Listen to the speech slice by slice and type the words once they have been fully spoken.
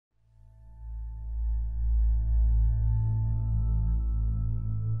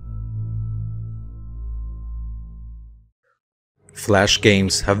Flash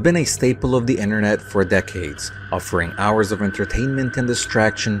games have been a staple of the internet for decades, offering hours of entertainment and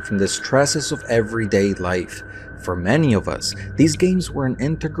distraction from the stresses of everyday life. For many of us, these games were an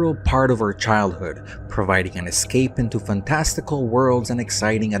integral part of our childhood, providing an escape into fantastical worlds and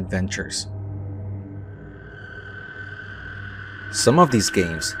exciting adventures. Some of these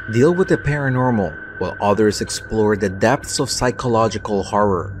games deal with the paranormal, while others explore the depths of psychological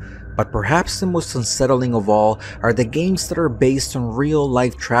horror. But perhaps the most unsettling of all are the games that are based on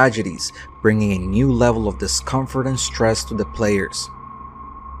real-life tragedies, bringing a new level of discomfort and stress to the players.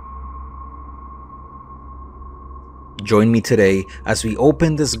 Join me today as we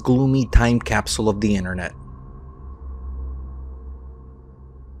open this gloomy time capsule of the internet.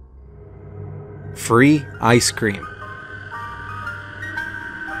 Free ice cream.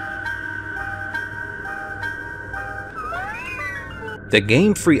 The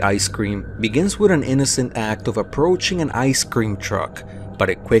game Free Ice Cream begins with an innocent act of approaching an ice cream truck, but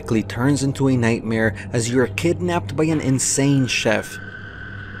it quickly turns into a nightmare as you are kidnapped by an insane chef.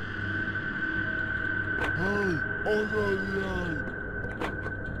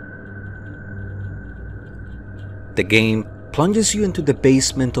 The game plunges you into the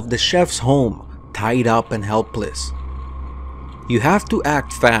basement of the chef's home, tied up and helpless. You have to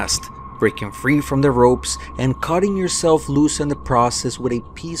act fast, breaking free from the ropes and cutting yourself loose in the process with a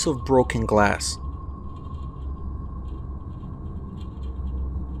piece of broken glass.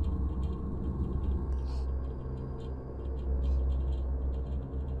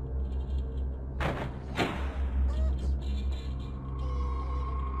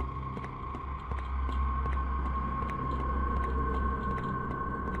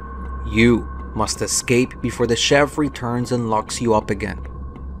 You must escape before the chef returns and locks you up again.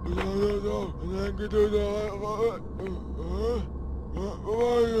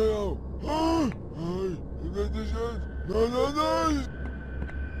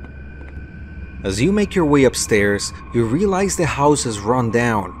 As you make your way upstairs, you realize the house is run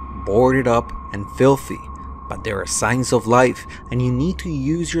down, boarded up, and filthy, but there are signs of life and you need to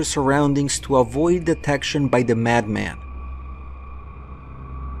use your surroundings to avoid detection by the madman.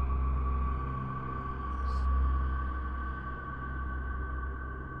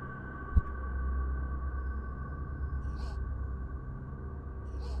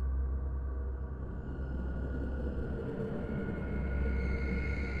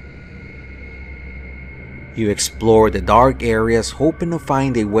 You explore the dark areas hoping to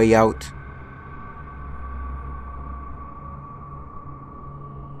find a way out.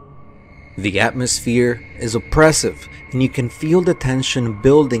 The atmosphere is oppressive and you can feel the tension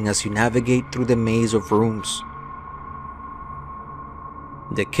building as you navigate through the maze of rooms.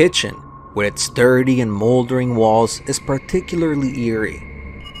 The kitchen, with its dirty and moldering walls, is particularly eerie.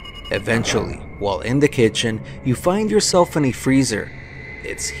 Eventually, while in the kitchen, you find yourself in a freezer.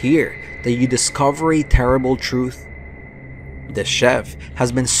 It's here that you discover a terrible truth. The chef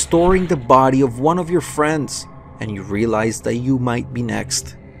has been storing the body of one of your friends, and you realize that you might be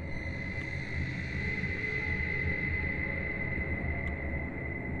next.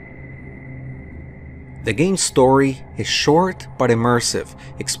 The game's story is short but immersive,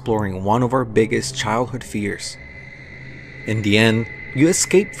 exploring one of our biggest childhood fears. In the end, you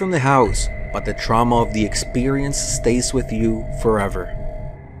escape from the house, but the trauma of the experience stays with you forever.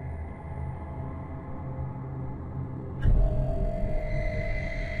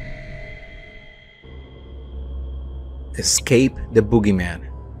 Escape the boogeyman.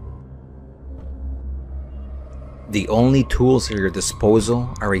 The only tools at your disposal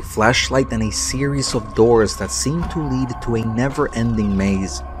are a flashlight and a series of doors that seem to lead to a never-ending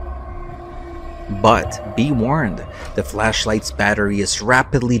maze. But be warned, the flashlight's battery is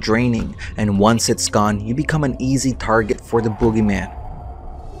rapidly draining, and once it's gone, you become an easy target for the boogeyman.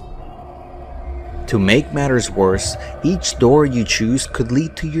 To make matters worse, each door you choose could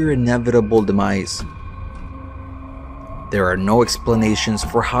lead to your inevitable demise. There are no explanations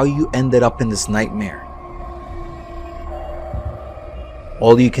for how you ended up in this nightmare.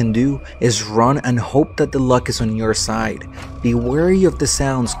 All you can do is run and hope that the luck is on your side. Be wary of the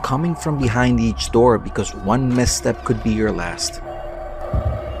sounds coming from behind each door because one misstep could be your last.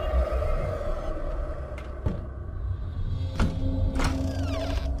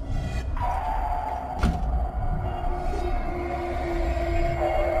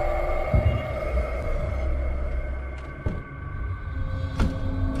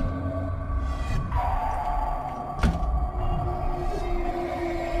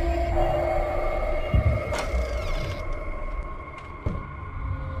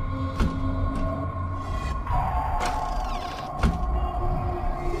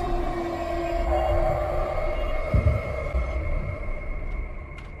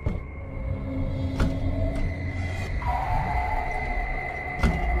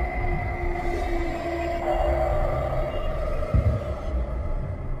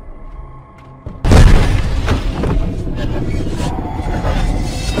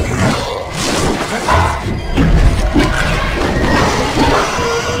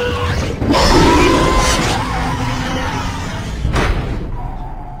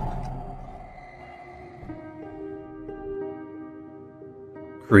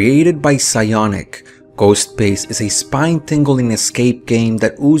 Created by Psionic, Ghostbase is a spine-tingling escape game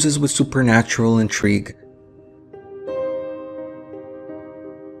that oozes with supernatural intrigue.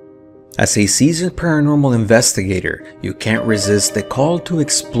 As a seasoned paranormal investigator, you can't resist the call to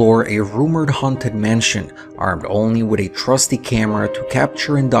explore a rumored haunted mansion, armed only with a trusty camera to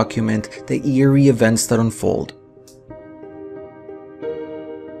capture and document the eerie events that unfold.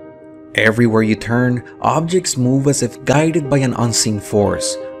 Everywhere you turn, objects move as if guided by an unseen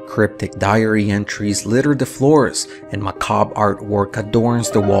force. Cryptic diary entries litter the floors, and macabre artwork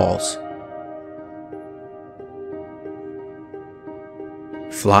adorns the walls.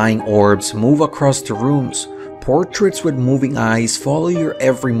 Flying orbs move across the rooms. Portraits with moving eyes follow your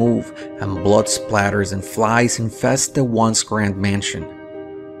every move, and blood splatters and flies infest the once grand mansion.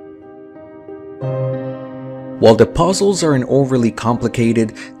 While the puzzles aren't overly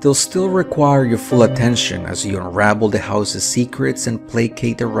complicated, they'll still require your full attention as you unravel the house's secrets and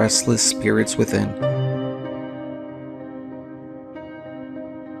placate the restless spirits within.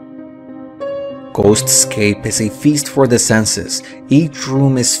 Ghostscape is a feast for the senses. Each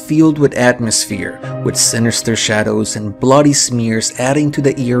room is filled with atmosphere, with sinister shadows and bloody smears adding to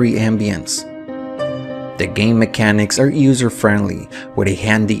the eerie ambience. The game mechanics are user-friendly, with a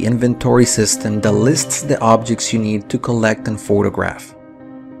handy inventory system that lists the objects you need to collect and photograph.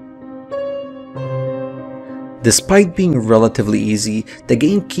 Despite being relatively easy, the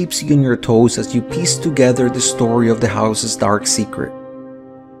game keeps you on your toes as you piece together the story of the house's dark secret.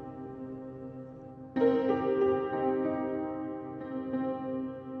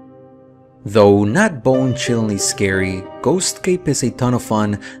 Though not bone-chillingly scary, Ghostscape is a ton of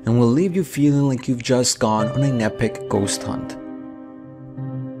fun and will leave you feeling like you've just gone on an epic ghost hunt.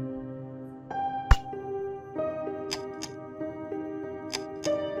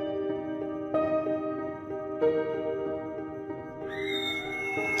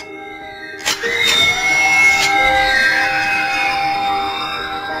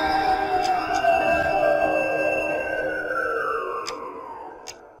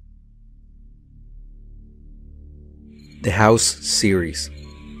 The House series.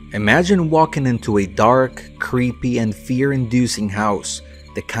 Imagine walking into a dark, creepy, and fear-inducing house,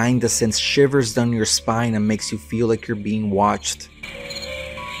 the kind that sends shivers down your spine and makes you feel like you're being watched.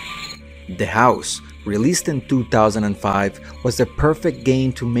 The House, released in 2005, was the perfect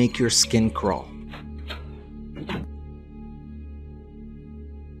game to make your skin crawl.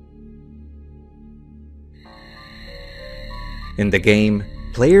 In the game,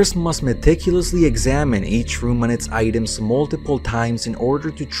 players must meticulously examine each room and its items multiple times in order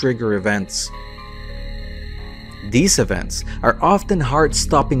to trigger events. These events are often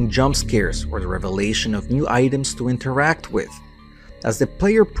heart-stopping jump scares or the revelation of new items to interact with. As the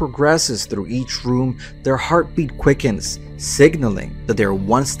player progresses through each room, their heartbeat quickens, signaling that they are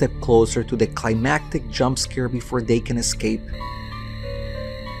one step closer to the climactic jump scare before they can escape.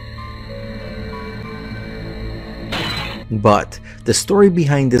 But the story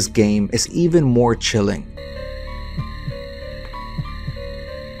behind this game is even more chilling.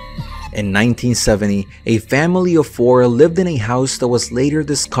 In 1970, a family of 4 lived in a house that was later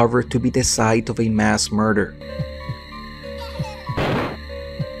discovered to be the site of a mass murder.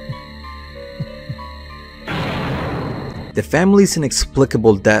 The family's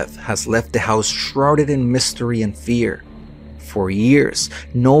inexplicable death has left the house shrouded in mystery and fear. For years,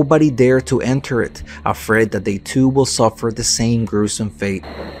 nobody dared to enter it, afraid that they too will suffer the same gruesome fate.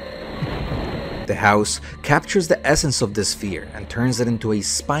 The House captures the essence of this fear and turns it into a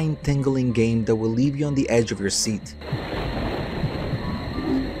spine-tingling game that will leave you on the edge of your seat.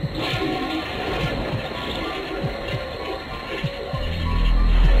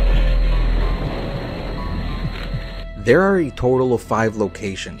 There are a total of 5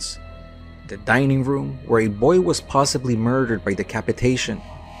 locations. The dining room, where a boy was possibly murdered by decapitation.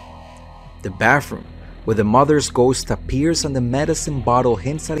 The bathroom, where the mother's ghost appears and the medicine bottle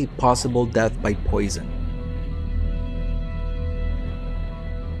hints at a possible death by poison.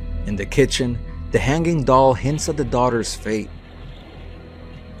 In the kitchen, the hanging doll hints at the daughter's fate.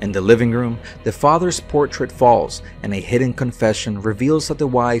 In the living room, the father's portrait falls and a hidden confession reveals that the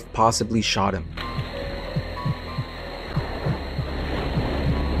wife possibly shot him.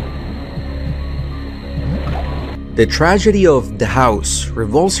 The tragedy of The House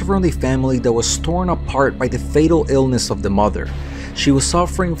revolves around a family that was torn apart by the fatal illness of the mother. She was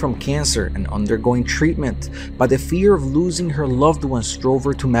suffering from cancer and undergoing treatment, but the fear of losing her loved ones drove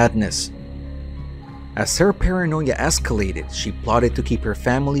her to madness. As her paranoia escalated, she plotted to keep her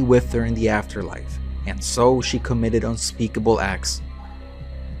family with her in the afterlife, and so she committed unspeakable acts.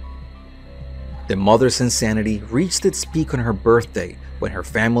 The mother's insanity reached its peak on her birthday when her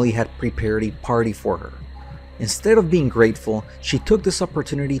family had prepared a party for her. Instead of being grateful, she took this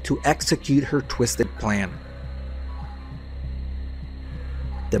opportunity to execute her twisted plan.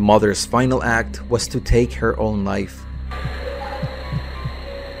 The mother's final act was to take her own life.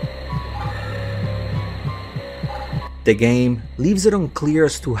 The game leaves it unclear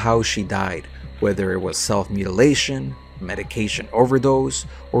as to how she died, whether it was self-mutilation, medication overdose,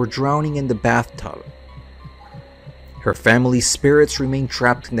 or drowning in the bathtub. Her family's spirits remain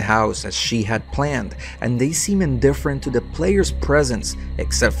trapped in the house as she had planned, and they seem indifferent to the player's presence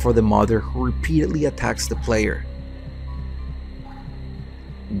except for the mother who repeatedly attacks the player.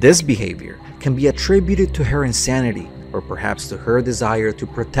 This behavior can be attributed to her insanity, or perhaps to her desire to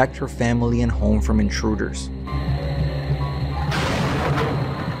protect her family and home from intruders.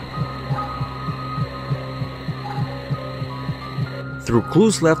 Through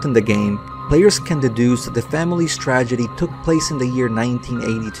clues left in the game, players can deduce that the family's tragedy took place in the year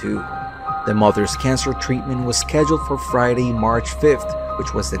 1982. The mother's cancer treatment was scheduled for Friday, March 5th,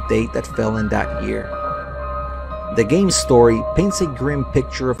 which was the date that fell in that year. The game's story paints a grim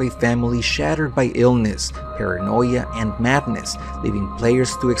picture of a family shattered by illness, paranoia, and madness, leaving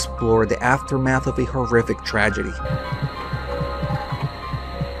players to explore the aftermath of a horrific tragedy.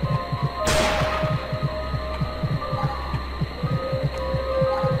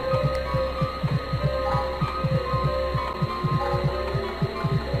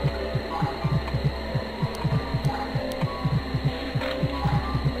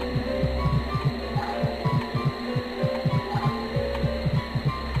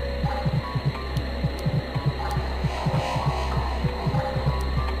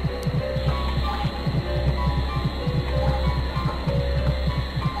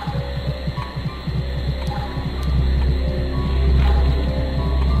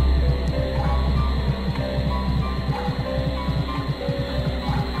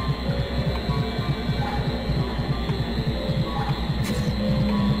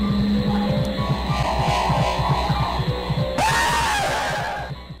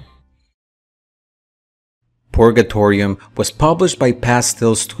 Purgatorium was published by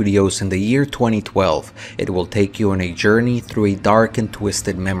Pastel Studios in the year 2012. It will take you on a journey through a dark and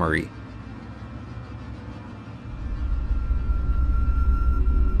twisted memory.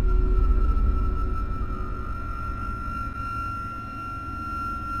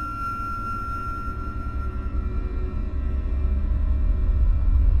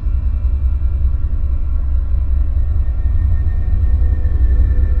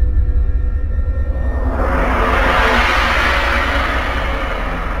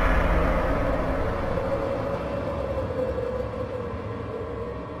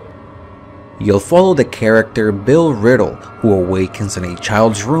 You'll follow the character Bill Riddle, who awakens in a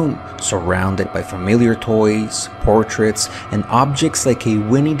child's room, surrounded by familiar toys, portraits, and objects like a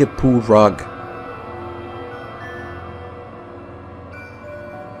Winnie the Pooh rug.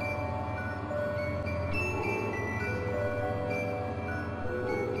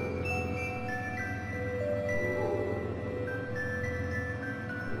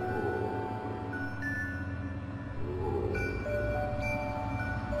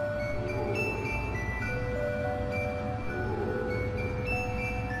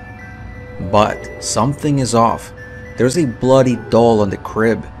 But something is off. There's a bloody doll on the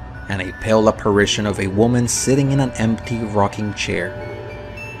crib, and a pale apparition of a woman sitting in an empty rocking chair.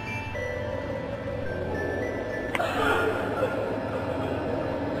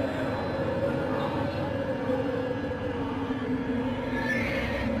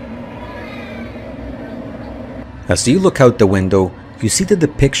 As you look out the window, you see the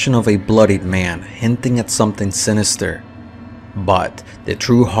depiction of a bloodied man, hinting at something sinister. But the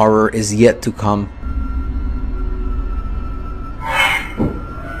true horror is yet to come.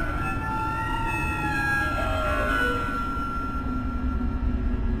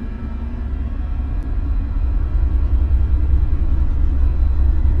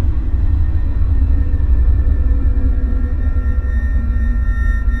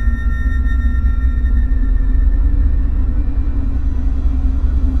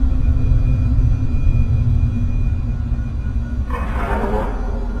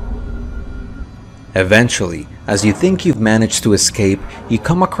 Eventually, as you think you've managed to escape, you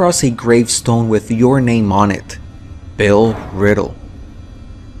come across a gravestone with your name on it, Bill Riddle.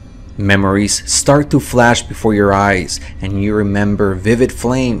 Memories start to flash before your eyes, and you remember vivid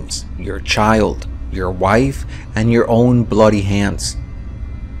flames, your child, your wife, and your own bloody hands.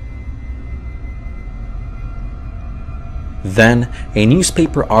 Then, a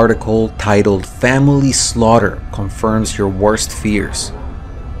newspaper article titled "Family Slaughter" confirms your worst fears.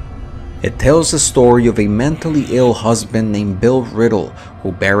 It tells the story of a mentally ill husband named Bill Riddle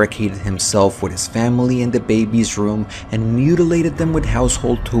who barricaded himself with his family in the baby's room and mutilated them with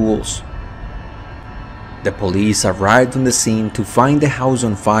household tools. The police arrived on the scene to find the house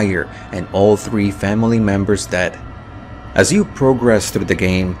on fire and all 3 family members dead. As you progress through the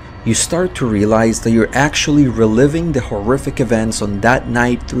game, you start to realize that you're actually reliving the horrific events on that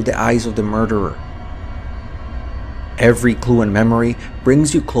night through the eyes of the murderer. Every clue and memory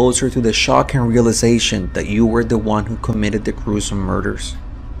brings you closer to the shock and realization that you were the one who committed the gruesome murders.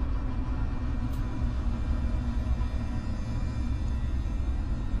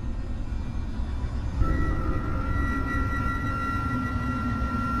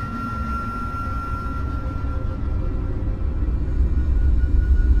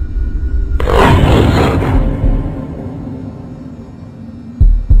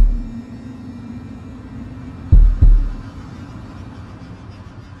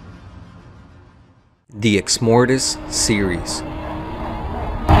 The Ex Mortis series.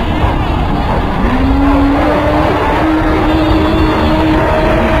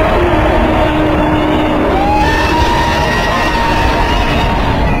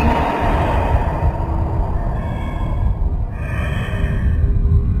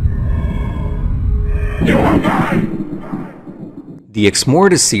 The Ex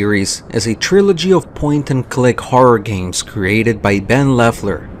Mortis series is a trilogy of point-and-click horror games created by Ben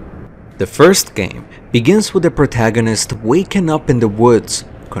Leffler. The first game begins with the protagonist waking up in the woods,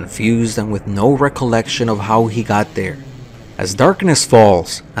 confused and with no recollection of how he got there. As darkness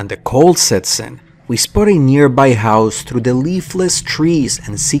falls and the cold sets in, we spot a nearby house through the leafless trees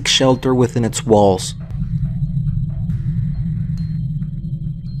and seek shelter within its walls.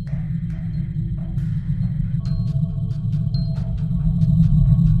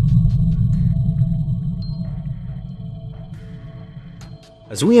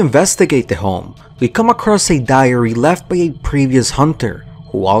 As we investigate the home, we come across a diary left by a previous hunter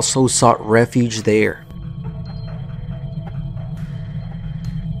who also sought refuge there.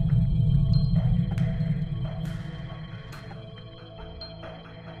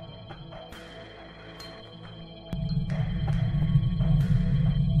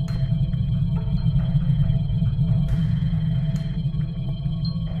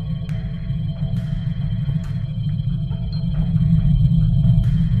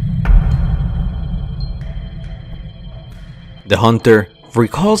 The hunter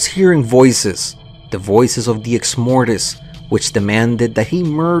recalls hearing voices, the voices of the Ex Mortis, which demanded that he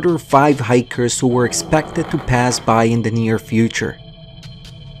murder 5 hikers who were expected to pass by in the near future.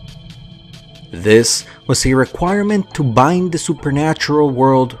 This was a requirement to bind the supernatural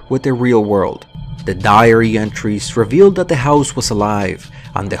world with the real world. The diary entries revealed that the house was alive,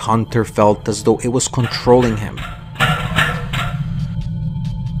 and the hunter felt as though it was controlling him.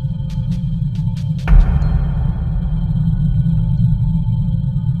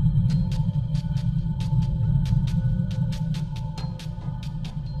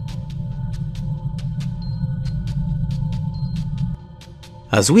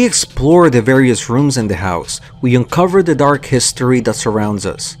 As we explore the various rooms in the house, we uncover the dark history that surrounds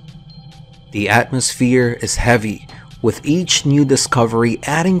us. The atmosphere is heavy, with each new discovery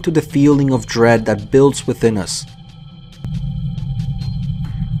adding to the feeling of dread that builds within us.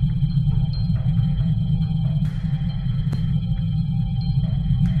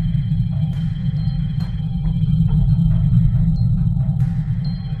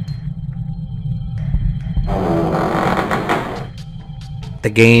 The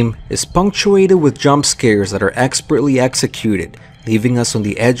game is punctuated with jump scares that are expertly executed, leaving us on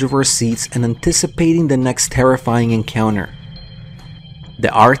the edge of our seats and anticipating the next terrifying encounter.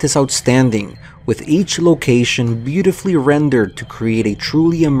 The art is outstanding, with each location beautifully rendered to create a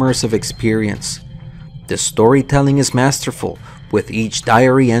truly immersive experience. The storytelling is masterful, with each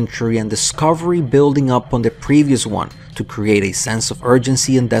diary entry and discovery building up on the previous one to create a sense of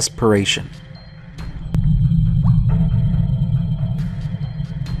urgency and desperation.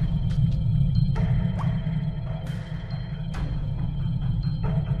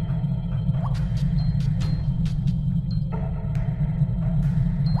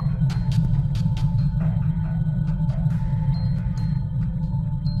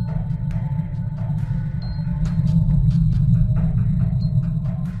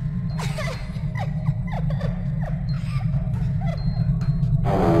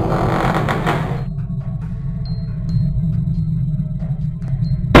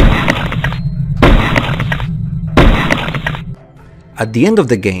 At the end of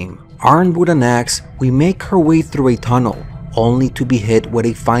the game, armed with an axe, we make our way through a tunnel, only to be hit with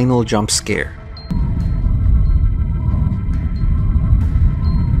a final jump scare.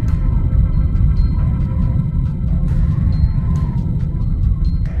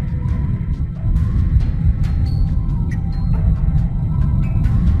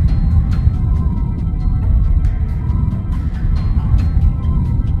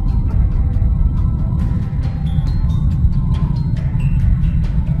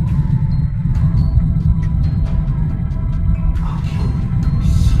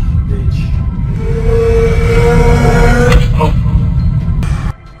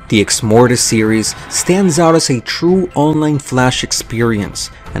 The Ex Mortis series stands out as a true online flash experience,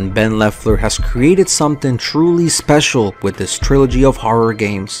 and Ben Loeffler has created something truly special with this trilogy of horror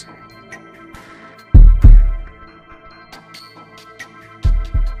games.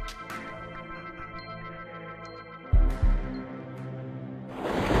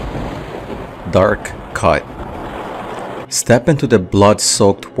 Dark Cut. Step into the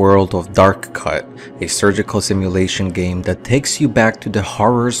blood-soaked world of Dark Cut, a surgical simulation game that takes you back to the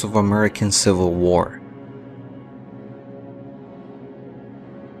horrors of American Civil War.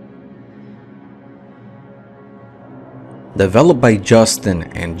 Developed by Justin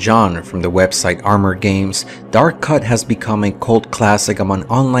and John from the website Armor Games, Dark Cut has become a cult classic among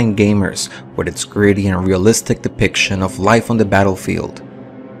online gamers with its gritty and realistic depiction of life on the battlefield.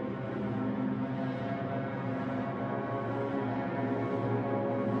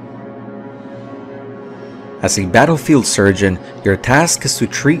 As a battlefield surgeon, your task is to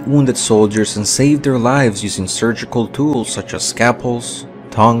treat wounded soldiers and save their lives using surgical tools such as scalpels,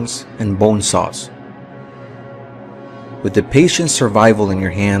 tongues, and bone saws. With the patient's survival in your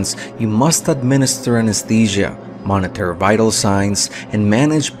hands, you must administer anesthesia, monitor vital signs, and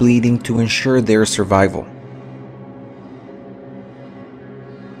manage bleeding to ensure their survival.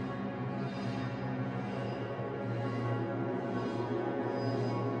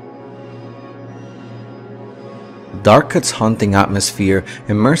 Dark Cut's haunting atmosphere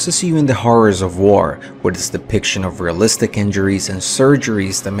immerses you in the horrors of war, with its depiction of realistic injuries and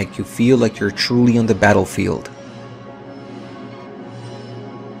surgeries that make you feel like you're truly on the battlefield.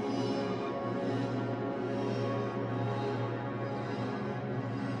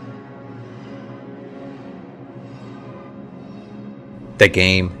 The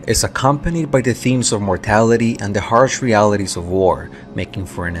game is accompanied by the themes of mortality and the harsh realities of war, making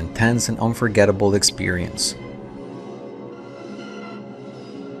for an intense and unforgettable experience.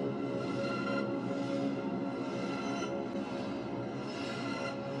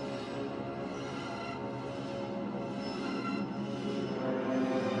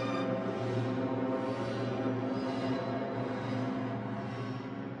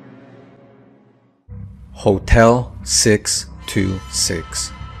 Hotel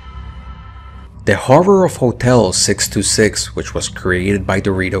 626. The horror of Hotel 626, which was created by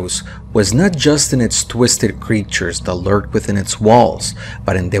Doritos, was not just in its twisted creatures that lurked within its walls,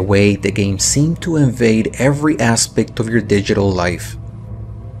 but in the way the game seemed to invade every aspect of your digital life.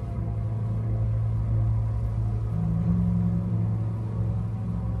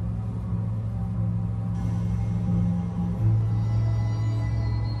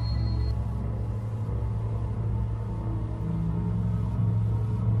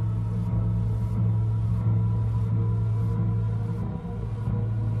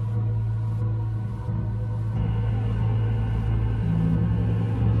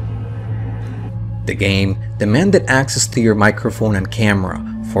 The game demanded access to your microphone and camera,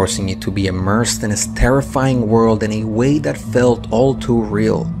 forcing you to be immersed in its terrifying world in a way that felt all too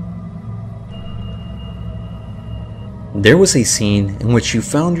real. There was a scene in which you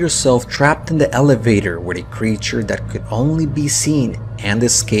found yourself trapped in the elevator with a creature that could only be seen and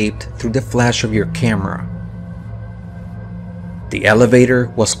escaped through the flash of your camera. The elevator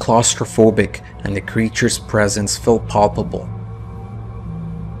was claustrophobic and the creature's presence felt palpable.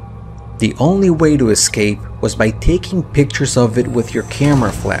 The only way to escape was by taking pictures of it with your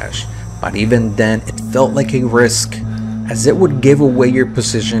camera flash, but even then it felt like a risk, as it would give away your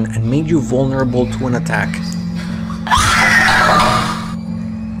position and made you vulnerable to an attack.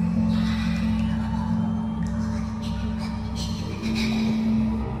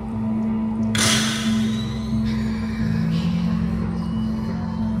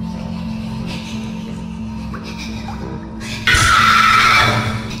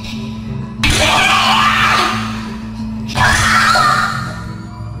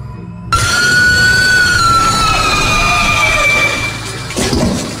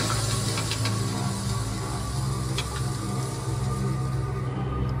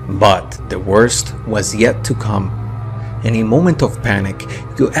 But the worst was yet to come. In a moment of panic,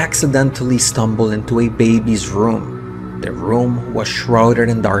 you accidentally stumble into a baby's room. The room was shrouded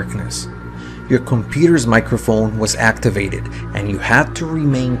in darkness. Your computer's microphone was activated, and you had to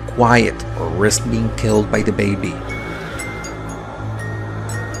remain quiet or risk being killed by the baby.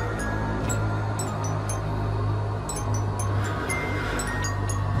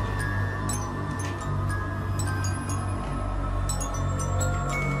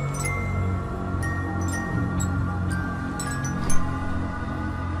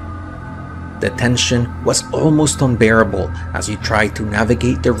 The tension was almost unbearable as you tried to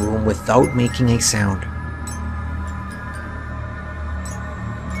navigate the room without making a sound.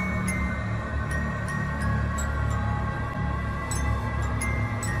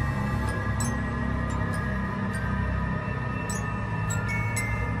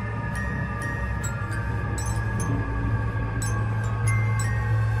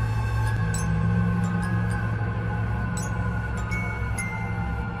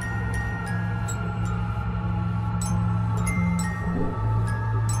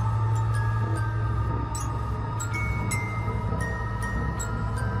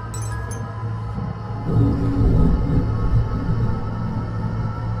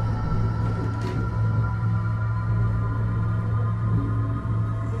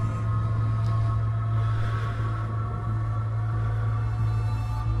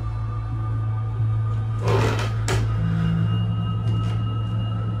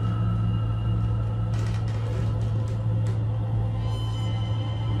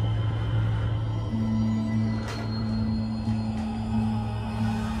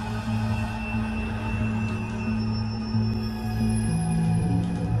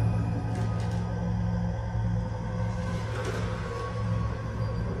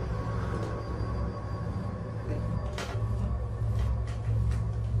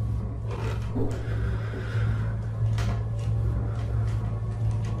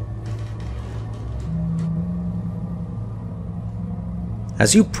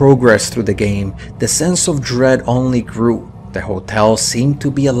 As you progress through the game, the sense of dread only grew. The hotel seemed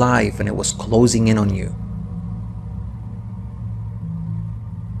to be alive and it was closing in on you.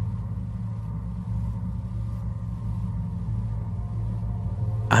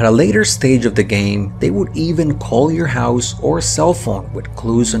 At a later stage of the game, they would even call your house or cell phone with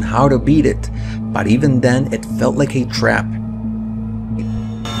clues on how to beat it, but even then it felt like a trap.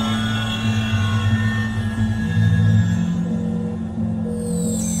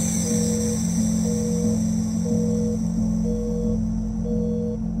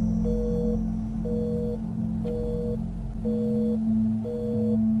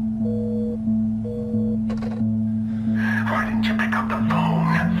 Why didn't you pick up the phone?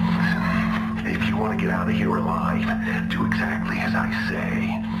 If you want to get out of here alive, do exactly as I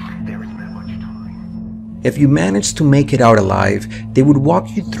say. There isn't that much time. If you managed to make it out alive, they would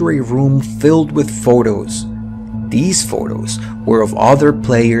walk you through a room filled with photos. These photos were of other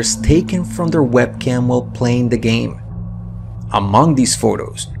players taken from their webcam while playing the game. Among these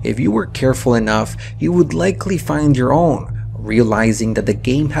photos, if you were careful enough, you would likely find your own, realizing that the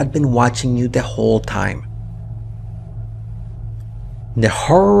game had been watching you the whole time. The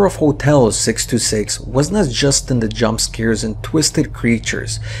horror of Hotel 626 was not just in the jump scares and twisted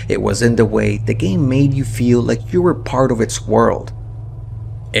creatures, it was in the way the game made you feel like you were part of its world.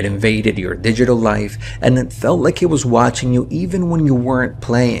 It invaded your digital life and it felt like it was watching you even when you weren't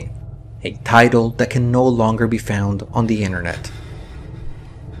playing, a title that can no longer be found on the internet.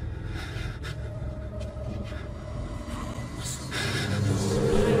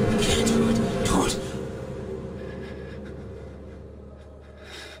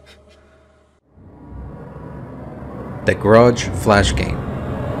 The Grudge Flash Game.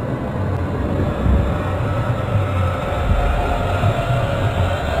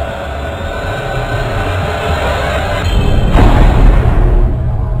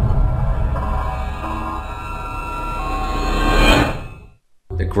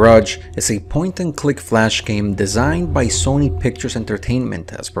 The Grudge is a point-and-click flash game designed by Sony Pictures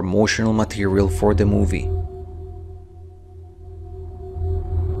Entertainment as promotional material for the movie.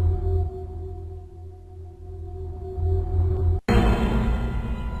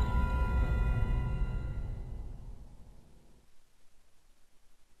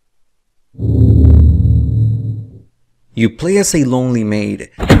 You play as a lonely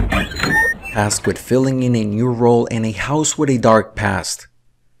maid, tasked with filling in a new role in a house with a dark past.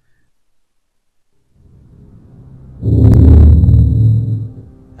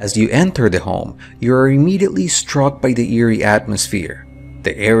 As you enter the home, you are immediately struck by the eerie atmosphere.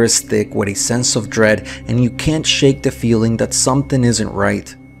 The air is thick with a sense of dread and you can't shake the feeling that something isn't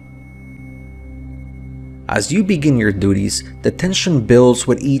right. As you begin your duties, the tension builds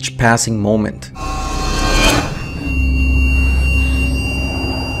with each passing moment.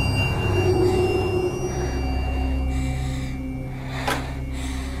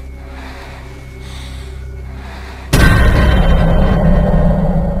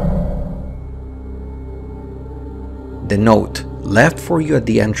 The note left for you at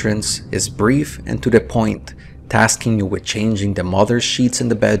the entrance is brief and to the point, tasking you with changing the mother's sheets in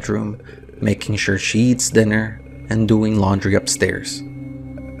the bedroom, making sure she eats dinner, and doing laundry upstairs.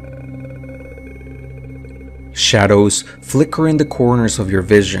 Shadows flicker in the corners of your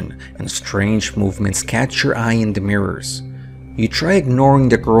vision, and strange movements catch your eye in the mirrors. You try ignoring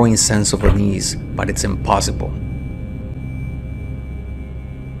the growing sense of unease, but it's impossible.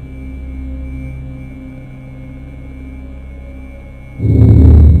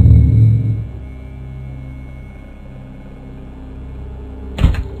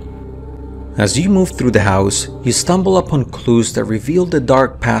 As you move through the house, you stumble upon clues that reveal the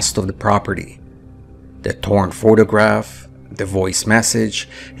dark past of the property. The torn photograph, the voice message,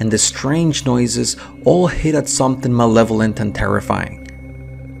 and the strange noises all hit at something malevolent and terrifying.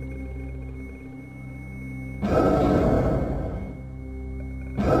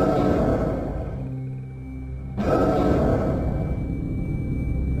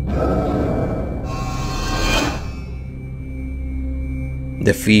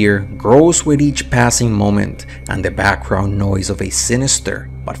 The fear grows with each passing moment, and the background noise of a sinister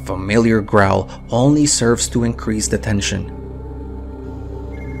but familiar growl only serves to increase the tension.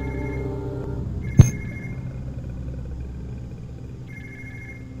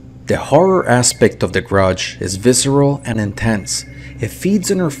 The horror aspect of The Grudge is visceral and intense. It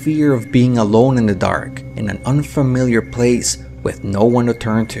feeds on our fear of being alone in the dark, in an unfamiliar place with no one to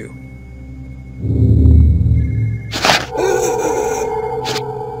turn to.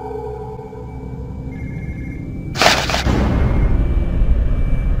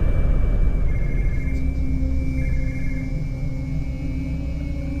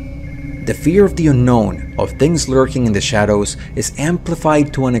 The fear of the unknown, of things lurking in the shadows, is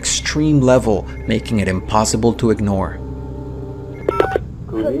amplified to an extreme level, making it impossible to ignore.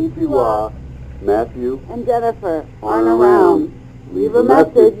 Konnichiwa, Matthew and Jennifer aren't around. Leave a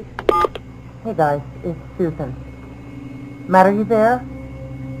message. Hey guys, it's Susan. Matt, are you there?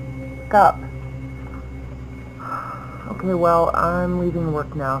 Pick up. Okay, well, I'm leaving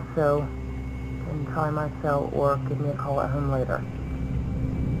work now, so you can try my cell or give me a call at home later.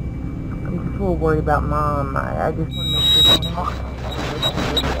 I'm just a little worried about Mom. I just want to make sure she's not.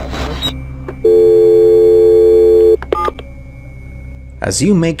 As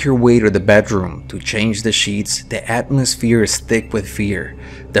you make your way to the bedroom to change the sheets, the atmosphere is thick with fear.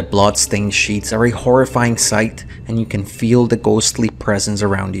 The blood-stained sheets are a horrifying sight, and you can feel the ghostly presence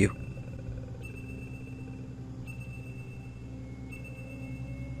around you.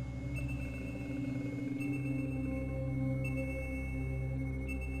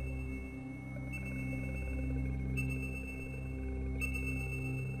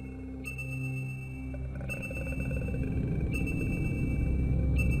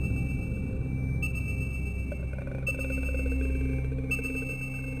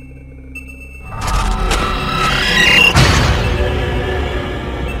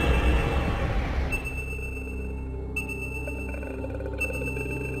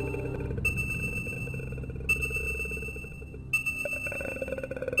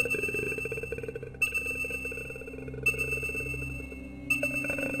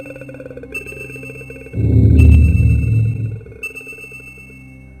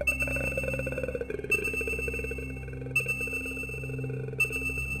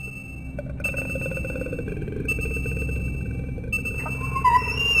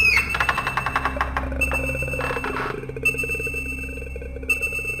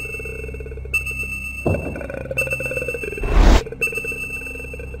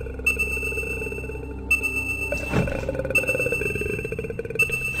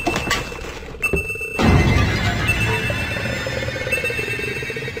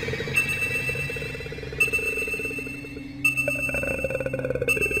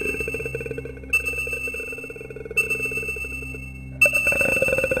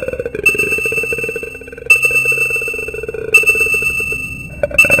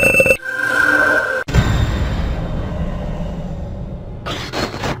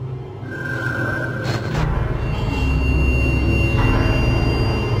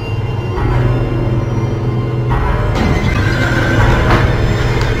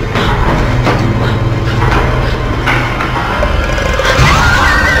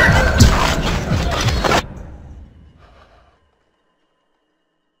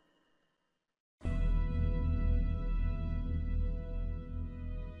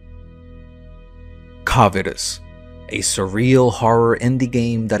 Covetous, a surreal horror indie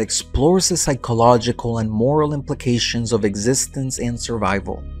game that explores the psychological and moral implications of existence and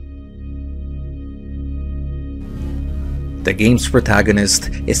survival. The game's protagonist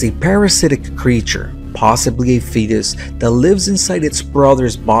is a parasitic creature, possibly a fetus, that lives inside its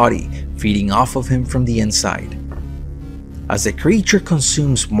brother's body, feeding off of him from the inside. As the creature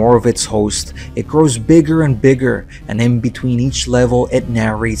consumes more of its host, it grows bigger and bigger, and in between each level it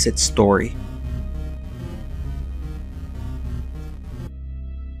narrates its story.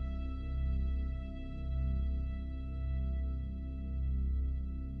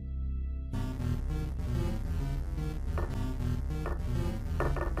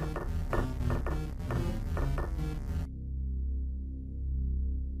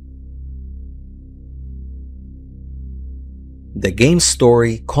 The game's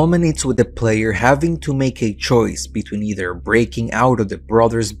story culminates with the player having to make a choice between either breaking out of the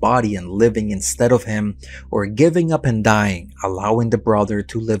brother's body and living instead of him, or giving up and dying, allowing the brother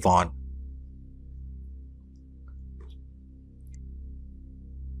to live on.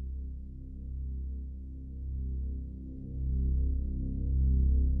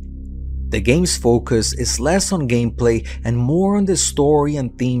 The game's focus is less on gameplay and more on the story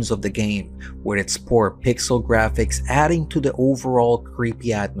and themes of the game, with its poor pixel graphics adding to the overall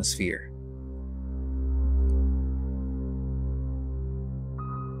creepy atmosphere.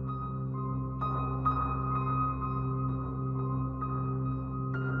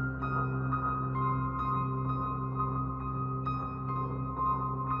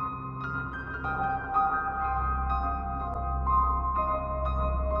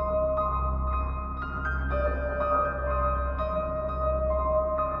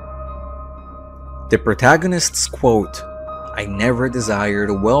 The protagonist's quote, "I never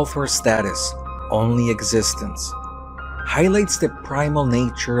desired wealth or status, only existence," highlights the primal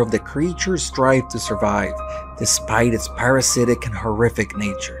nature of the creature's drive to survive, despite its parasitic and horrific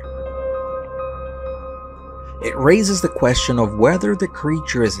nature. It raises the question of whether the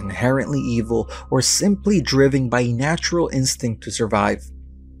creature is inherently evil or simply driven by a natural instinct to survive.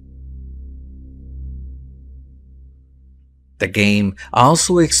 The game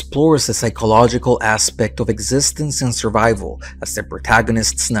also explores the psychological aspect of existence and survival, as the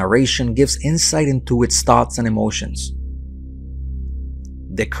protagonist's narration gives insight into its thoughts and emotions.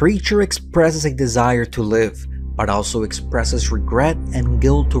 The creature expresses a desire to live, but also expresses regret and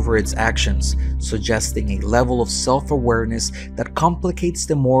guilt over its actions, suggesting a level of self-awareness that complicates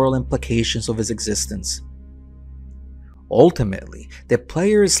the moral implications of its existence. Ultimately, the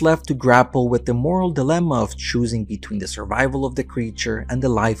player is left to grapple with the moral dilemma of choosing between the survival of the creature and the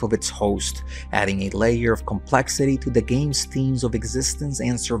life of its host, adding a layer of complexity to the game's themes of existence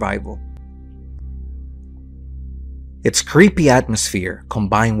and survival. Its creepy atmosphere,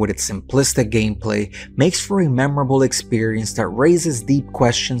 combined with its simplistic gameplay, makes for a memorable experience that raises deep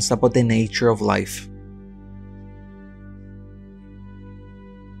questions about the nature of life.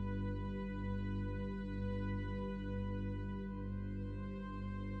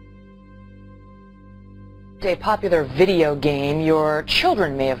 A popular video game your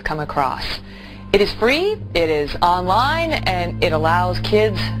children may have come across. It is free, it is online, and it allows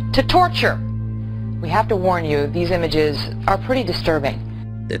kids to torture. We have to warn you, these images are pretty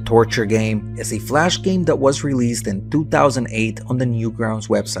disturbing. The Torture game is a Flash game that was released in 2008 on the Newgrounds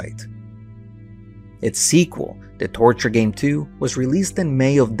website. Its sequel, The Torture Game 2, was released in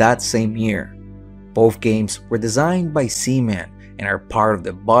May of that same year. Both games were designed by Seaman and are part of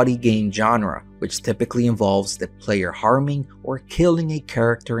the body game genre, which typically involves the player harming or killing a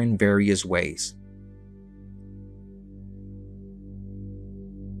character in various ways.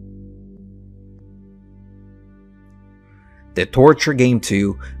 The Torture Game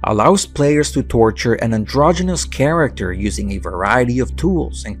 2 allows players to torture an androgynous character using a variety of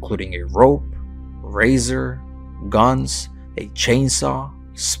tools, including a rope, razor, guns, a chainsaw,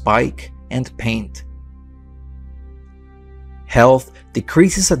 spike, and paint. Health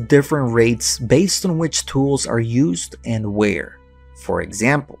decreases at different rates based on which tools are used and where. For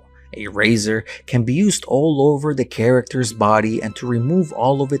example, a razor can be used all over the character's body and to remove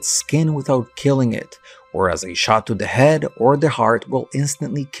all of its skin without killing it, whereas a shot to the head or the heart will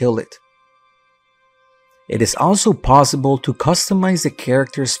instantly kill it. It is also possible to customize the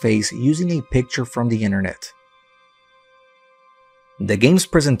character's face using a picture from the internet. The game's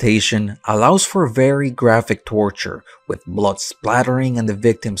presentation allows for very graphic torture, with blood splattering and the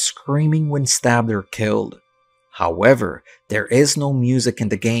victim screaming when stabbed or killed. However, there is no music in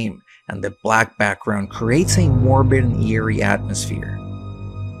the game, and the black background creates a morbid and eerie atmosphere.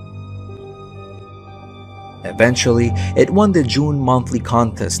 Eventually, it won the June monthly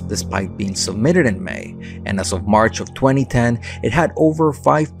contest despite being submitted in May, and as of March of 2010, it had over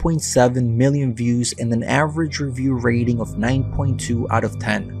 5.7 million views and an average review rating of 9.2 out of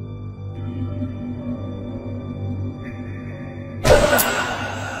 10.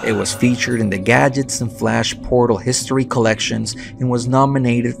 It was featured in the Gadgets and Flash Portal History collections and was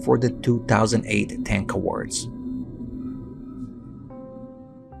nominated for the 2008 Tank Awards.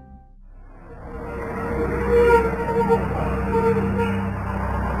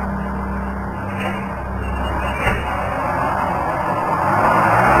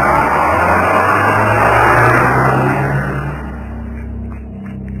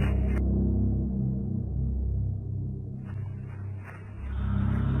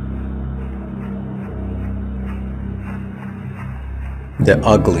 The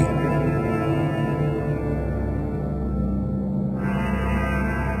Ugly.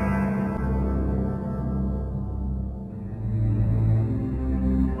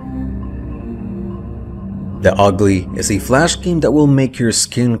 The Ugly is a Flash game that will make your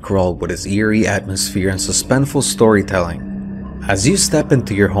skin crawl with its eerie atmosphere and suspenseful storytelling. As you step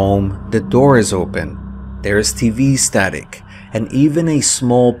into your home, the door is open, there is TV static, and even a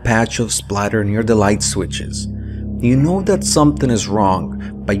small patch of splatter near the light switches. You know that something is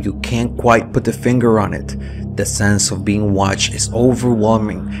wrong, but you can't quite put the finger on it. The sense of being watched is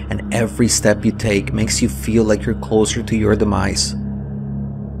overwhelming, and every step you take makes you feel like you're closer to your demise.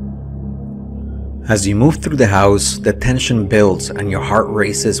 As you move through the house, the tension builds and your heart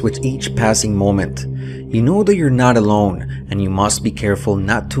races with each passing moment. You know that you're not alone, and you must be careful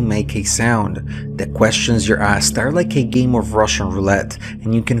not to make a sound. The questions you're asked are like a game of Russian roulette,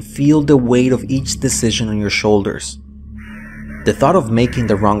 and you can feel the weight of each decision on your shoulders. The thought of making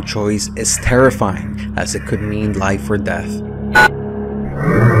the wrong choice is terrifying, as it could mean life or death.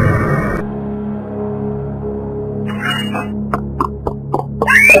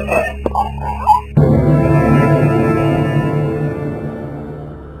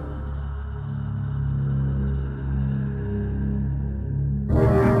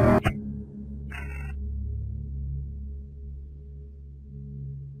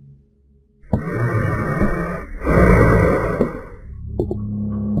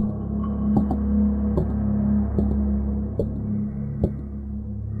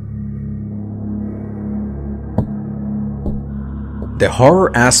 The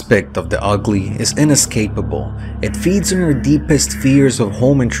horror aspect of The Ugly is inescapable. It feeds on your deepest fears of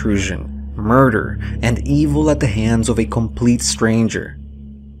home intrusion, murder, and evil at the hands of a complete stranger.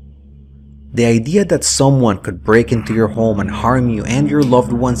 The idea that someone could break into your home and harm you and your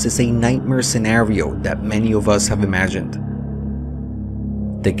loved ones is a nightmare scenario that many of us have imagined.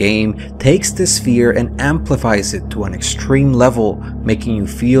 The game takes this fear and amplifies it to an extreme level, making you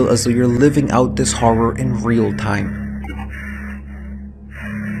feel as though you're living out this horror in real time.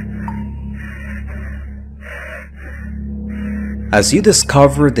 As you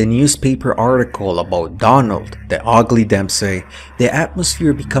discover the newspaper article about Donald, the Ugly Dempsey, the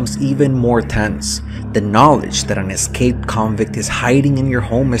atmosphere becomes even more tense. The knowledge that an escaped convict is hiding in your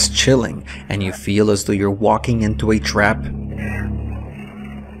home is chilling, and you feel as though you're walking into a trap.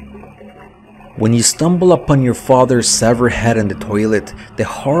 When you stumble upon your father's severed head in the toilet, the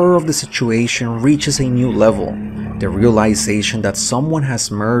horror of the situation reaches a new level. The realization that someone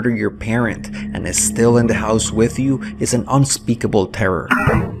has murdered your parent and is still in the house with you is an unspeakable terror.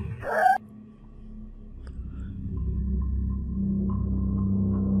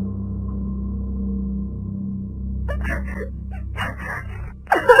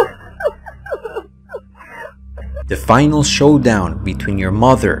 The final showdown between your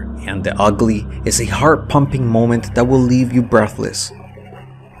mother and the Ugly is a heart-pumping moment that will leave you breathless.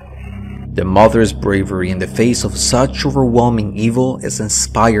 The mother's bravery in the face of such overwhelming evil is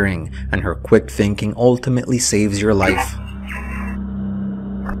inspiring, and her quick thinking ultimately saves your life.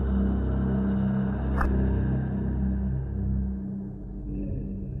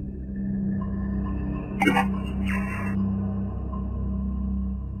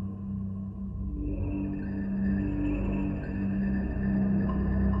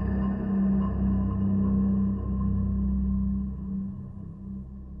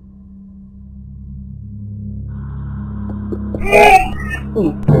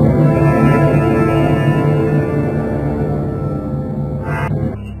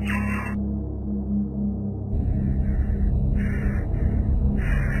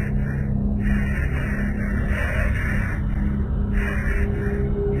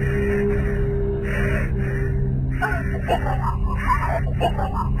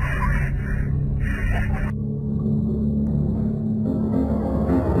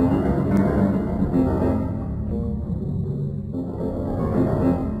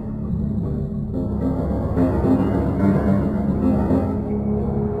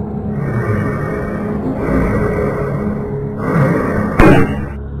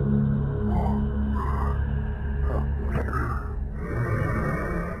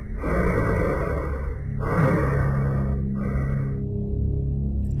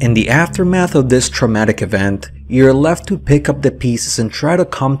 In the aftermath of this traumatic event, you're left to pick up the pieces and try to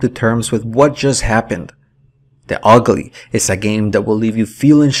come to terms with what just happened. The Ugly is a game that will leave you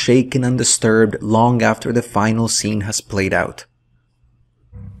feeling shaken and disturbed long after the final scene has played out.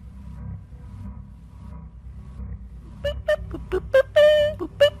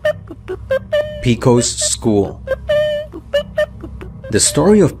 Pico's School. The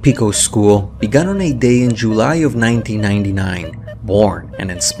story of Pico's School began on a day in July of 1999. Born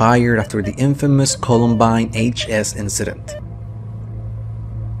and inspired after the infamous Columbine HS incident.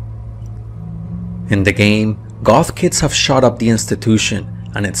 In the game, goth kids have shot up the institution,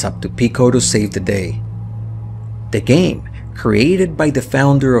 and it's up to Pico to save the day. The game, created by the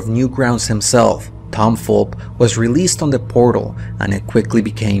founder of Newgrounds himself, Tom Fulp, was released on the Portal, and it quickly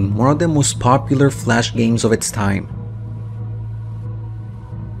became one of the most popular Flash games of its time.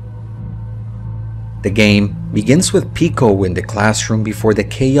 The game begins with Pico in the classroom before the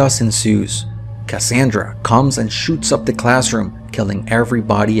chaos ensues. Cassandra comes and shoots up the classroom, killing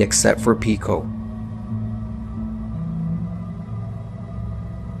everybody except for Pico.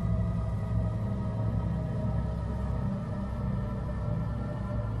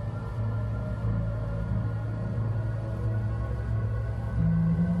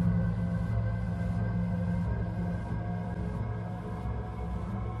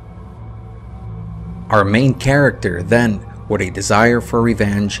 Our main character then, with a desire for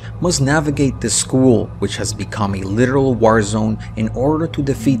revenge, must navigate this school, which has become a literal war zone, in order to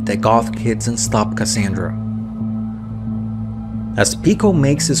defeat the goth kids and stop Cassandra. As Pico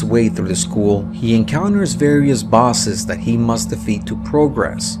makes his way through the school, he encounters various bosses that he must defeat to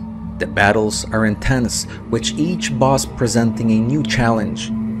progress. The battles are intense, with each boss presenting a new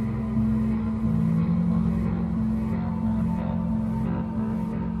challenge.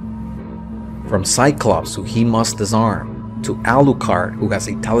 From Cyclops, who he must disarm, to Alucard, who has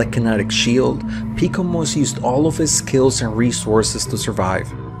a telekinetic shield, Pico must use all of his skills and resources to survive.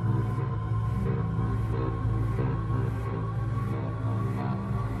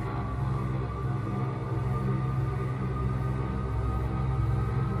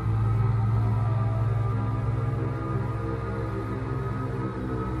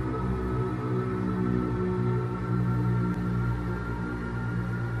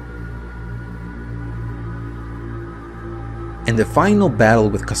 In the final battle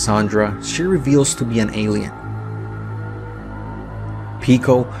with Cassandra, she reveals to be an alien.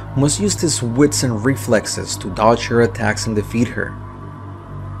 Pico must use his wits and reflexes to dodge her attacks and defeat her.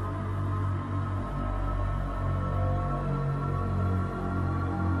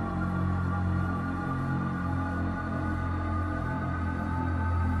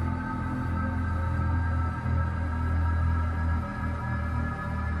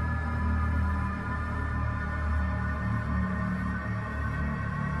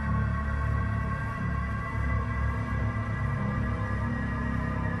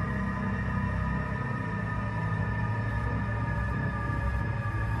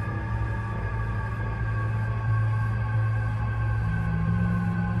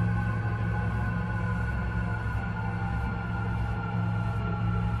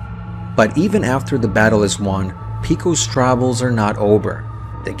 But even after the battle is won, Pico's travels are not over.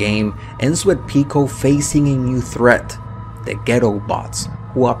 The game ends with Pico facing a new threat, the ghetto bots,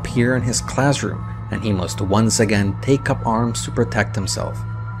 who appear in his classroom, and he must once again take up arms to protect himself.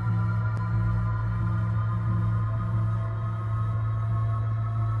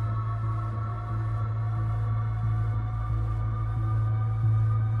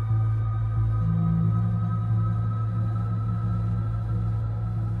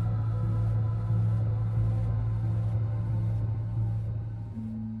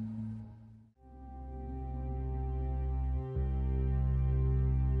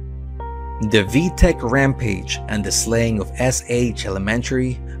 The VTech Rampage and the Slaying of SH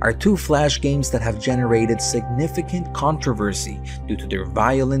Elementary are two Flash games that have generated significant controversy due to their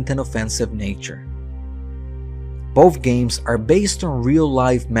violent and offensive nature. Both games are based on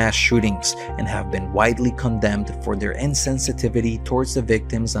real-life mass shootings and have been widely condemned for their insensitivity towards the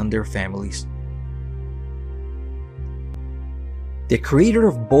victims and their families. The creator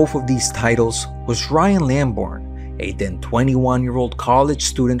of both of these titles was Ryan Lambourne, a then 21-year-old college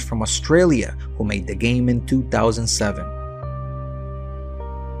student from Australia who made the game in 2007.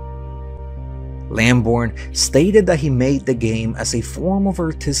 Lambourne stated that he made the game as a form of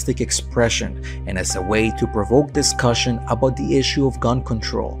artistic expression and as a way to provoke discussion about the issue of gun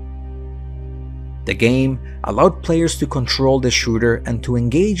control. The game allowed players to control the shooter and to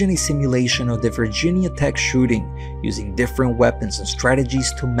engage in a simulation of the Virginia Tech shooting using different weapons and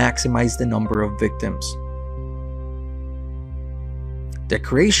strategies to maximize the number of victims. The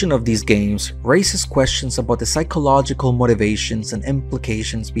creation of these games raises questions about the psychological motivations and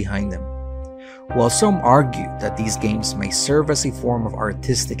implications behind them. While some argue that these games may serve as a form of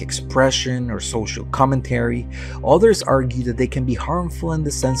artistic expression or social commentary, others argue that they can be harmful and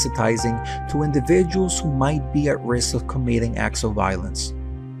desensitizing to individuals who might be at risk of committing acts of violence.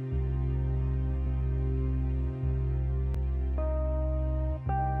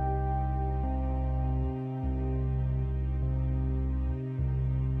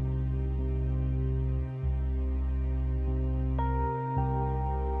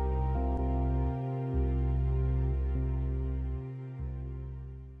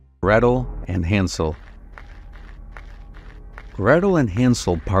 Gretel and Hansel. Gretel and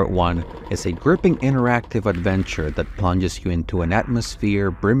Hansel Part 1 is a gripping interactive adventure that plunges you into an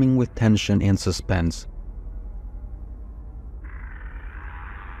atmosphere brimming with tension and suspense.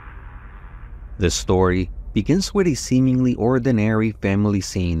 The story begins with a seemingly ordinary family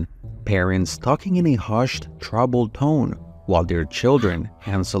scene, parents talking in a hushed, troubled tone while their children,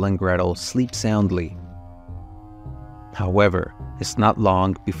 Hansel and Gretel, sleep soundly. However, it's not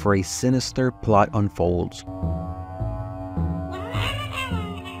long before a sinister plot unfolds.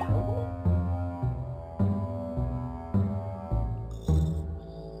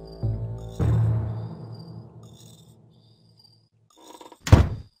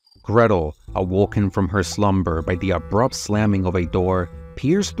 Gretel, awoken from her slumber by the abrupt slamming of a door,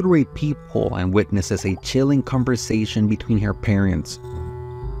 peers through a peephole and witnesses a chilling conversation between her parents.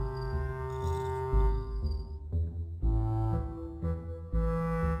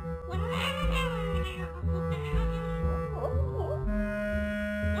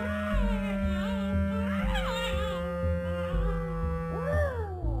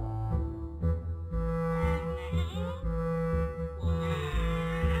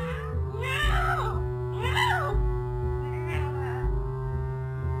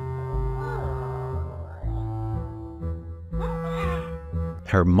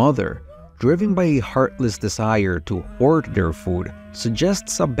 Her mother, driven by a heartless desire to hoard their food,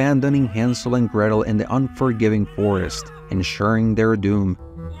 suggests abandoning Hansel and Gretel in the unforgiving forest, ensuring their doom.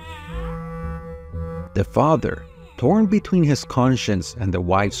 The father, torn between his conscience and the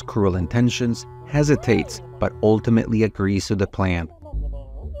wife's cruel intentions, hesitates but ultimately agrees to the plan.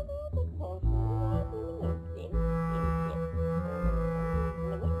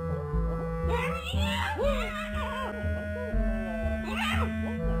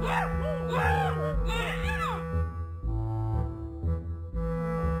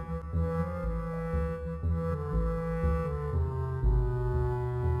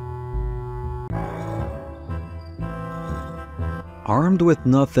 Armed with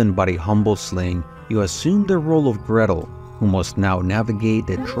nothing but a humble sling, you assume the role of Gretel, who must now navigate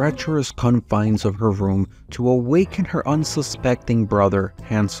the treacherous confines of her room to awaken her unsuspecting brother,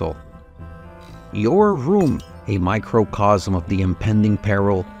 Hansel. Your room, a microcosm of the impending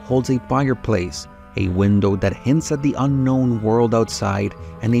peril, holds a fireplace, a window that hints at the unknown world outside,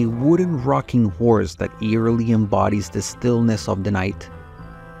 and a wooden rocking horse that eerily embodies the stillness of the night.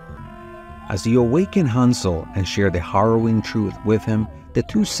 As you awaken Hansel and share the harrowing truth with him, the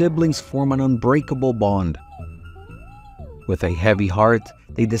two siblings form an unbreakable bond. With a heavy heart,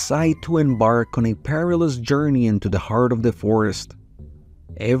 they decide to embark on a perilous journey into the heart of the forest.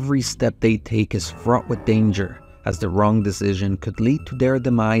 Every step they take is fraught with danger, as the wrong decision could lead to their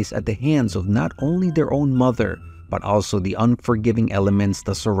demise at the hands of not only their own mother, but also the unforgiving elements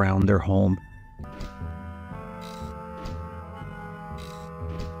that surround their home.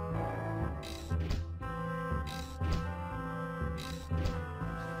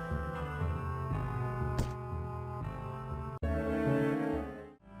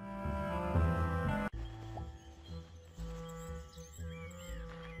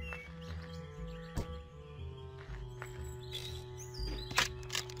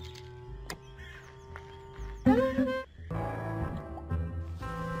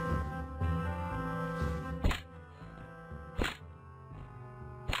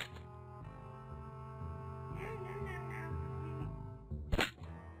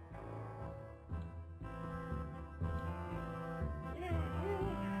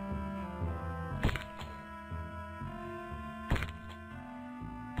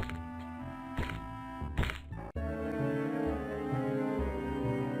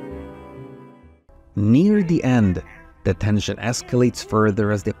 Near the end, the tension escalates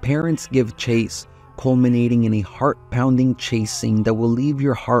further as the parents give chase, culminating in a heart-pounding chase scene that will leave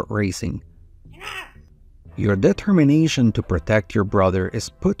your heart racing. Your determination to protect your brother is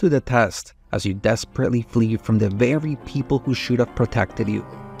put to the test as you desperately flee from the very people who should have protected you.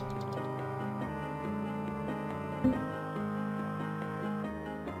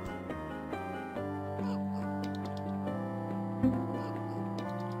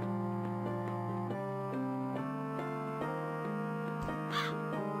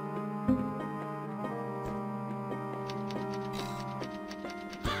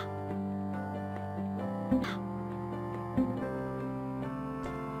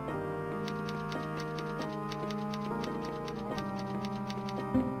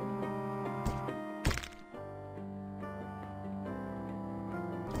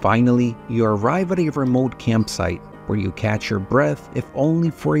 Finally, you arrive at a remote campsite where you catch your breath if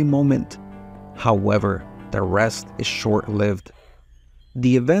only for a moment. However, the rest is short-lived.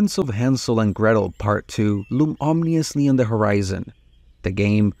 The events of Hansel and Gretel Part 2 loom ominously on the horizon. The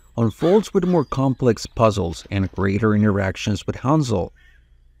game unfolds with more complex puzzles and greater interactions with Hansel.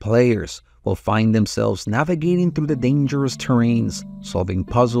 Players will find themselves navigating through the dangerous terrains, solving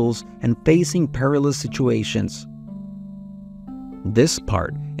puzzles, and facing perilous situations. This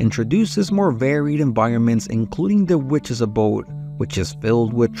part introduces more varied environments, including the witch's abode, which is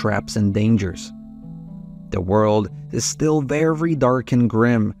filled with traps and dangers. The world is still very dark and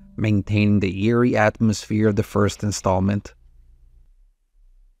grim, maintaining the eerie atmosphere of the first installment.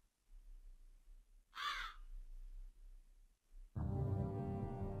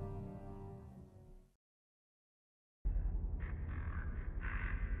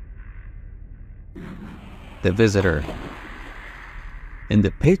 The Visitor. In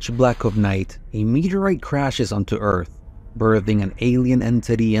the pitch black of night, a meteorite crashes onto Earth, birthing an alien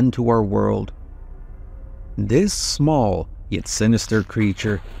entity into our world. This small, yet sinister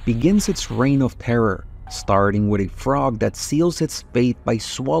creature begins its reign of terror, starting with a frog that seals its fate by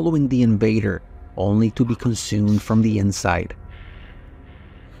swallowing the invader, only to be consumed from the inside.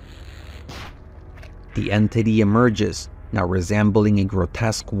 The entity emerges, now resembling a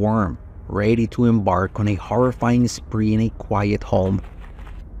grotesque worm, ready to embark on a horrifying spree in a quiet home.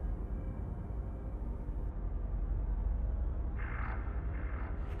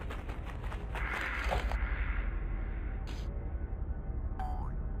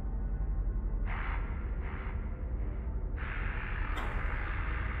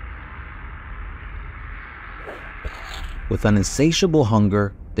 With an insatiable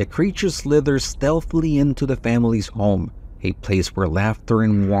hunger, the creature slithers stealthily into the family's home, a place where laughter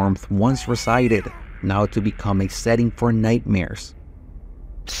and warmth once resided, now to become a setting for nightmares.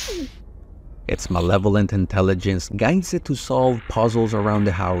 Its malevolent intelligence guides it to solve puzzles around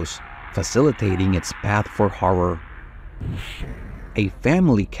the house, facilitating its path for horror. A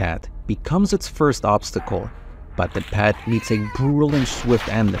family cat becomes its first obstacle, but the pet meets a brutal and swift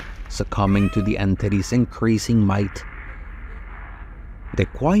end, succumbing to the entity's increasing might. The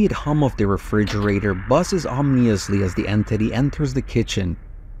quiet hum of the refrigerator buzzes ominously as the entity enters the kitchen,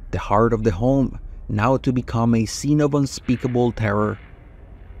 the heart of the home, now to become a scene of unspeakable terror.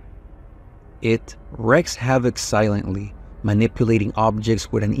 It wreaks havoc silently, manipulating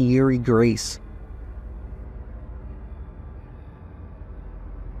objects with an eerie grace.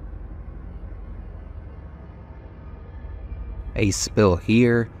 A spill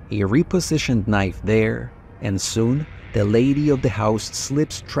here, a repositioned knife there, and soon the lady of the house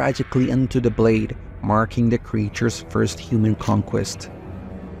slips tragically into the blade, marking the creature's first human conquest.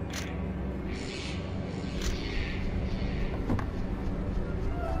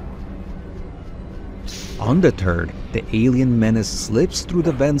 On the third, the alien menace slips through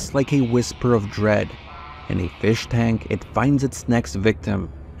the vents like a whisper of dread. In a fish tank, it finds its next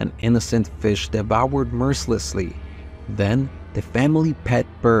victim, an innocent fish devoured mercilessly. Then, the family pet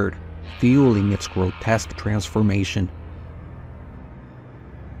bird, fueling its grotesque transformation.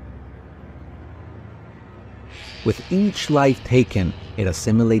 With each life taken, it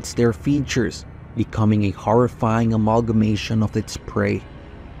assimilates their features, becoming a horrifying amalgamation of its prey.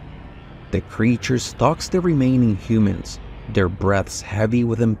 The creature stalks the remaining humans, their breaths heavy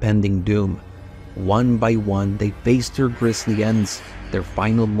with impending doom. One by one, they face their grisly ends, their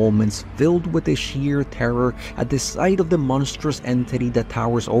final moments filled with a sheer terror at the sight of the monstrous entity that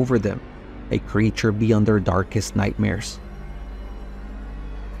towers over them, a creature beyond their darkest nightmares.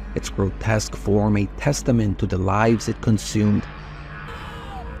 Its grotesque form a testament to the lives it consumed.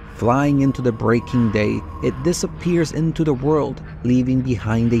 Flying into the breaking day, it disappears into the world, leaving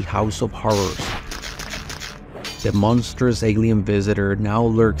behind a house of horrors. The monstrous alien visitor now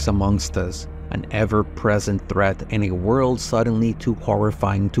lurks amongst us, an ever-present threat in a world suddenly too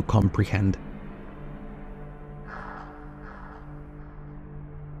horrifying to comprehend.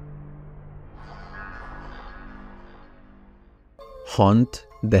 Haunt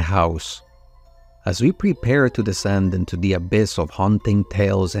the house. As we prepare to descend into the abyss of haunting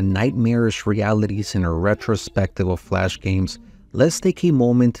tales and nightmarish realities in a retrospective of Flash games, let's take a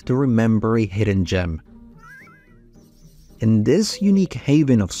moment to remember a hidden gem. In this unique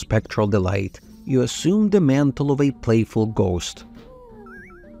haven of spectral delight, you assume the mantle of a playful ghost.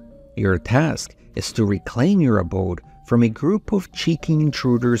 Your task is to reclaim your abode from a group of cheeky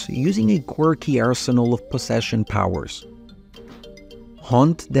intruders using a quirky arsenal of possession powers.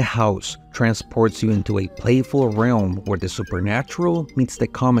 Haunt the House transports you into a playful realm where the supernatural meets the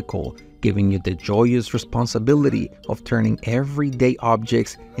comical, giving you the joyous responsibility of turning everyday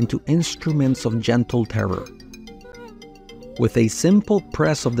objects into instruments of gentle terror. With a simple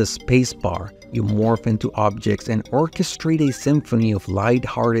press of the spacebar, you morph into objects and orchestrate a symphony of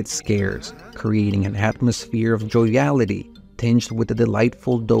light-hearted scares, creating an atmosphere of joviality, tinged with a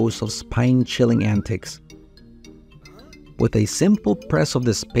delightful dose of spine-chilling antics. With a simple press of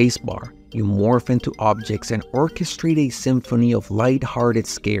the spacebar, you morph into objects and orchestrate a symphony of light-hearted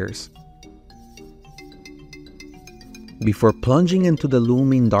scares. Before plunging into the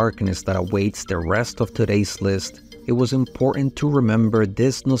looming darkness that awaits the rest of today's list, it was important to remember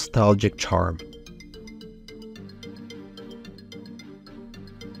this nostalgic charm.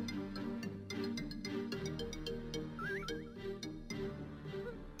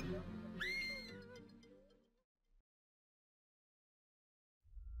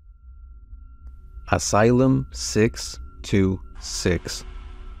 Asylum 626.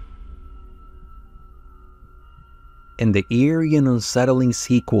 In the eerie and unsettling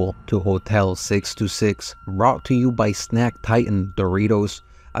sequel to Hotel 626, brought to you by snack titan Doritos,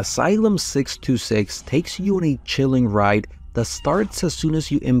 Asylum 626 takes you on a chilling ride that starts as soon as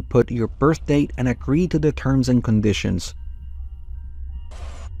you input your birth date and agree to the terms and conditions.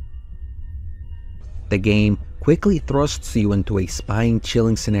 The game quickly thrusts you into a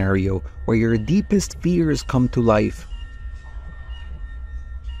spine-chilling scenario where your deepest fears come to life.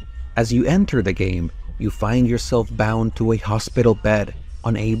 As you enter the game, you find yourself bound to a hospital bed,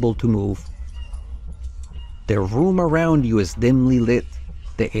 unable to move. The room around you is dimly lit.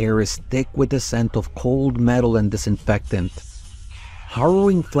 The air is thick with the scent of cold metal and disinfectant.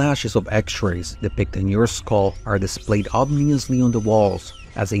 Harrowing flashes of x-rays depicting your skull are displayed ominously on the walls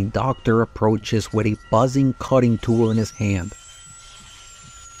as a doctor approaches with a buzzing cutting tool in his hand.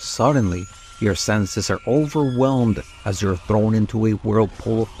 Suddenly, your senses are overwhelmed as you're thrown into a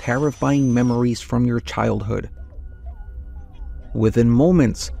whirlpool of terrifying memories from your childhood. Within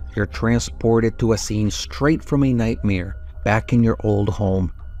moments, you're transported to a scene straight from a nightmare, back in your old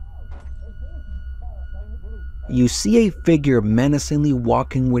home. You see a figure menacingly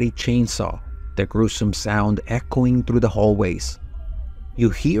walking with a chainsaw, the gruesome sound echoing through the hallways. You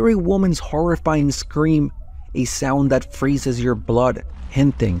hear a woman's horrifying scream, a sound that freezes your blood,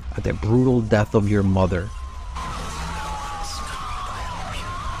 hinting at the brutal death of your mother.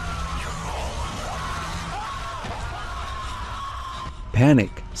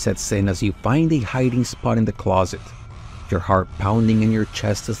 Panic sets in as you find a hiding spot in the closet. Your heart pounding in your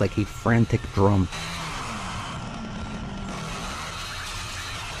chest is like a frantic drum.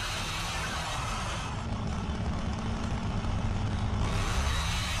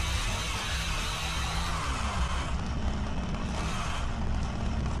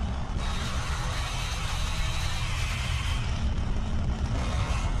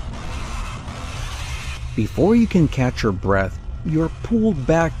 Before you can catch your breath, you're pulled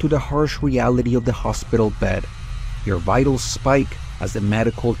back to the harsh reality of the hospital bed. Your vitals spike as the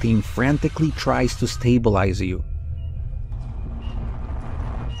medical team frantically tries to stabilize you.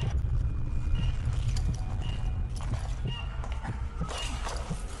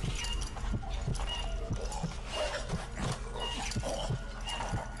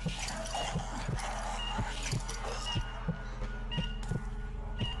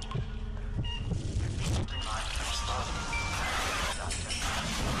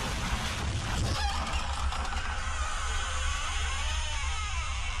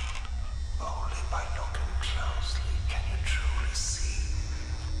 Only by looking closely can you truly see.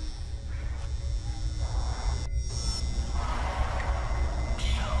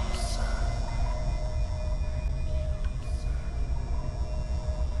 Closer.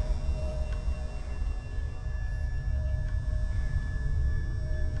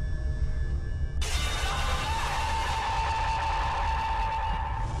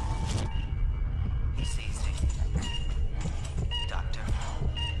 He's easy. Doctor.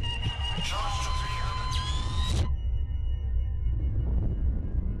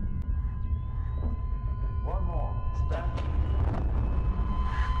 One more. Stand.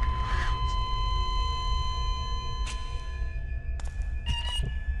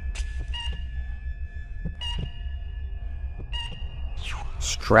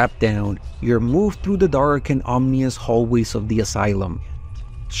 Strapped down, you're moved through the dark and ominous hallways of the asylum.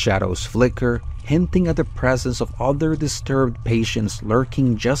 Shadows flicker, hinting at the presence of other disturbed patients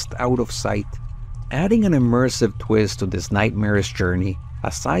lurking just out of sight. Adding an immersive twist to this nightmarish journey,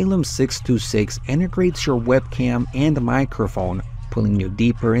 Asylum 626 integrates your webcam and microphone, pulling you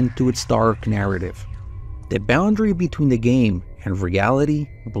deeper into its dark narrative. The boundary between the game and reality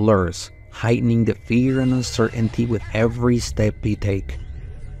blurs, heightening the fear and uncertainty with every step you take.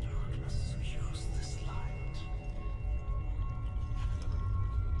 Use this light.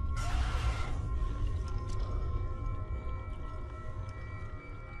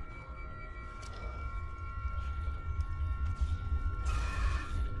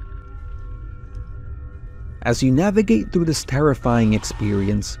 As you navigate through this terrifying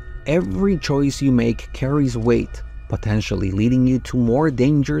experience, every choice you make carries weight, potentially leading you to more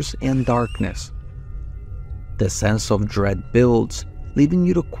dangers and darkness. The sense of dread builds, leaving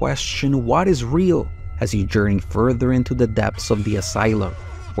you to question what is real as you journey further into the depths of the asylum,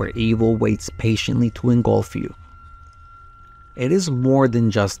 where evil waits patiently to engulf you. It is more than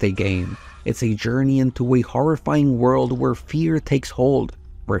just a game. It's a journey into a horrifying world where fear takes hold,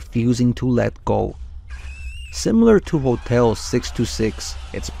 refusing to let go. Similar to Hotel 626,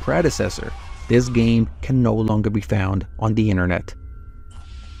 its predecessor, this game can no longer be found on the internet.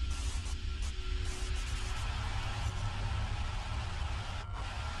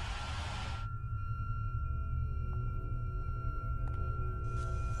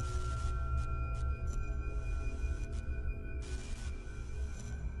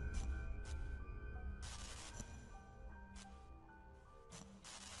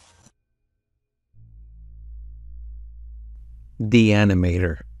 The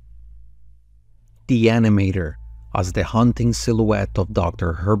Animator. The Animator, as the haunting silhouette of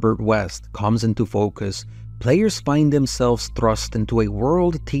Dr. Herbert West comes into focus, players find themselves thrust into a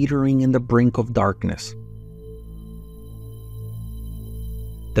world teetering in the brink of darkness.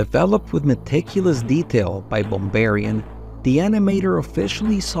 Developed with meticulous detail by Bombarian, The Animator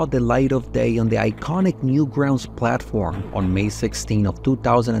officially saw the light of day on the iconic Newgrounds platform on May 16 of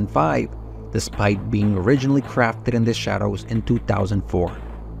 2005, despite being originally crafted in the shadows in 2004.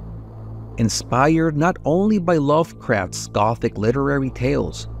 Inspired not only by Lovecraft's Gothic literary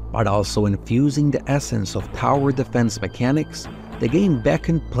tales, but also infusing the essence of tower defense mechanics, the game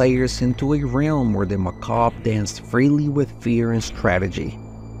beckoned players into a realm where the macabre danced freely with fear and strategy.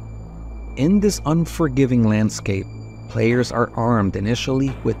 In this unforgiving landscape, players are armed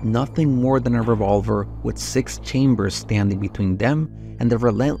initially with nothing more than a revolver with 6 chambers standing between them and the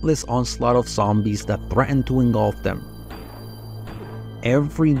relentless onslaught of zombies that threaten to engulf them.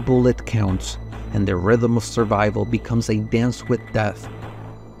 Every bullet counts, and the rhythm of survival becomes a dance with death,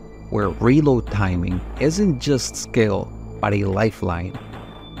 where reload timing isn't just skill, but a lifeline.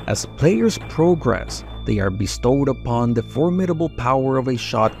 As players progress, they are bestowed upon the formidable power of a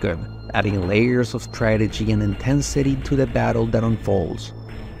shotgun, adding layers of strategy and intensity to the battle that unfolds.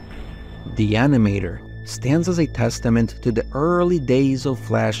 The Animator stands as a testament to the early days of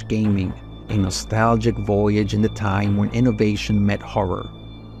Flash gaming, a nostalgic voyage in the time when innovation met horror.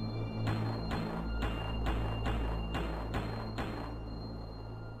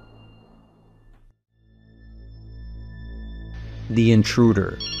 The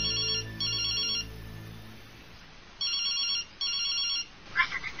Intruder.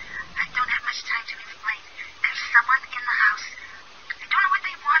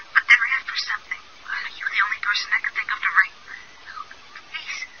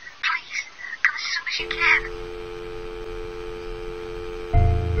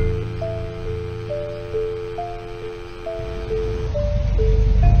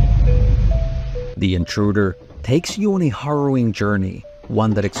 The Intruder takes you on a harrowing journey,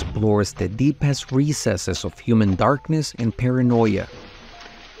 one that explores the deepest recesses of human darkness and paranoia.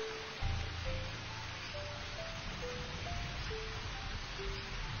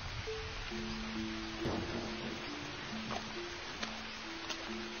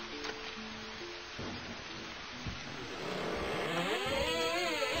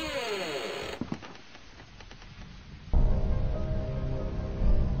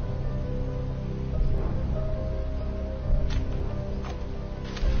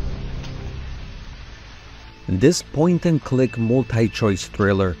 This point-and-click multi-choice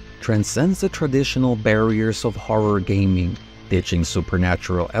thriller transcends the traditional barriers of horror gaming, ditching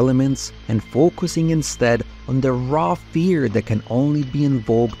supernatural elements and focusing instead on the raw fear that can only be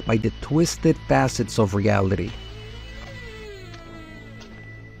invoked by the twisted facets of reality.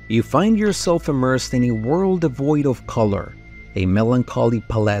 You find yourself immersed in a world devoid of color, a melancholy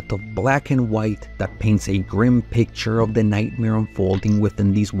palette of black and white that paints a grim picture of the nightmare unfolding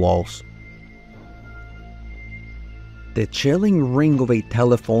within these walls. The chilling ring of a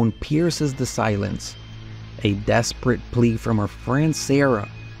telephone pierces the silence, a desperate plea from our friend Sarah,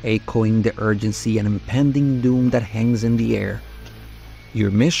 echoing the urgency and impending doom that hangs in the air.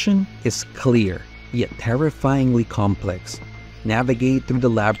 Your mission is clear, yet terrifyingly complex. Navigate through the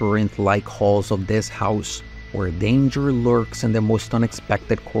labyrinth-like halls of this house, where danger lurks in the most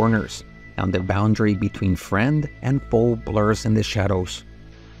unexpected corners, and the boundary between friend and foe blurs in the shadows.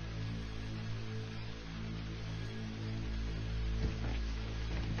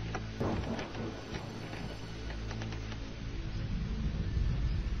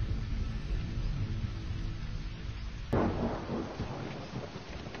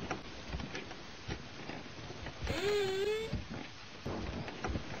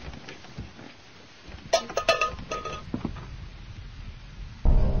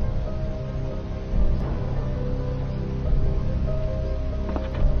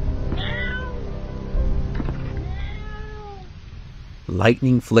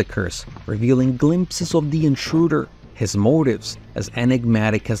 Lightning flickers, revealing glimpses of the intruder, his motives as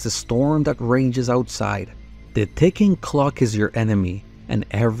enigmatic as the storm that rages outside. The ticking clock is your enemy, and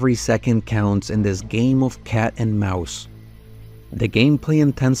every second counts in this game of cat and mouse. The gameplay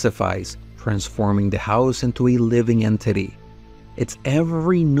intensifies, transforming the house into a living entity. It's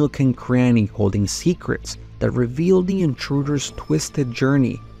every nook and cranny holding secrets that reveal the intruder's twisted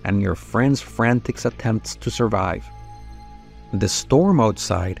journey and your friend's frantic attempts to survive. The storm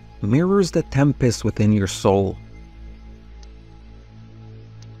outside mirrors the tempest within your soul.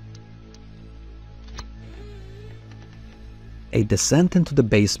 A descent into the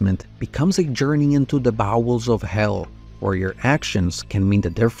basement becomes a journey into the bowels of hell, where your actions can mean the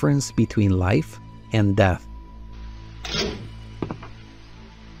difference between life and death.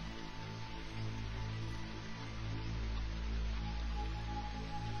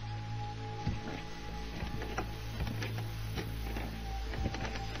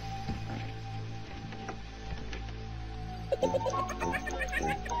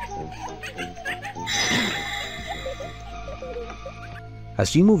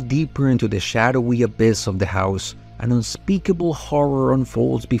 As you move deeper into the shadowy abyss of the house, an unspeakable horror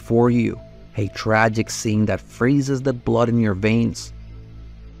unfolds before you, a tragic scene that freezes the blood in your veins.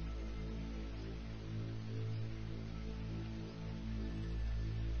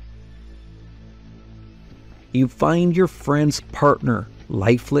 You find your friend's partner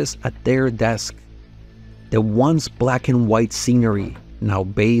lifeless at their desk. The once black and white scenery, now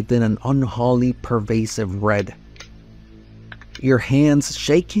bathed in an unholy pervasive red. Your hands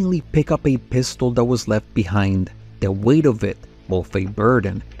shakingly pick up a pistol that was left behind, the weight of it both a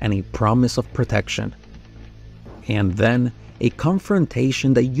burden and a promise of protection. And then, a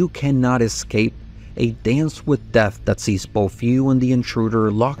confrontation that you cannot escape, a dance with death that sees both you and the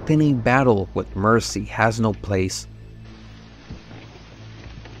intruder locked in a battle where mercy has no place.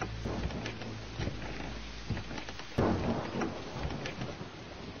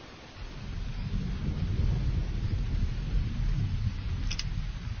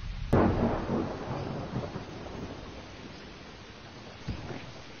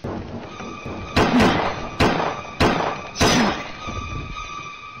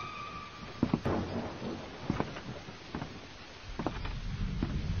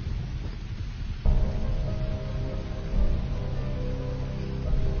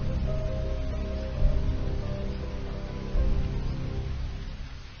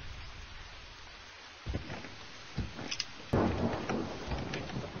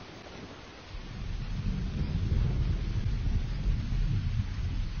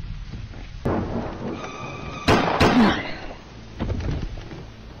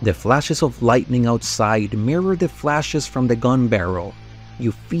 The flashes of lightning outside mirror the flashes from the gun barrel.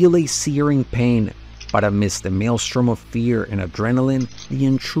 You feel a searing pain, but amidst the maelstrom of fear and adrenaline, the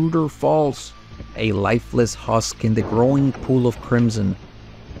intruder falls, a lifeless husk in the growing pool of crimson.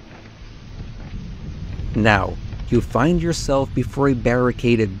 Now, you find yourself before a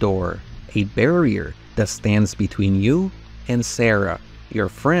barricaded door, a barrier that stands between you and Sarah, your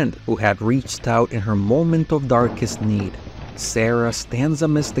friend who had reached out in her moment of darkest need. Sarah stands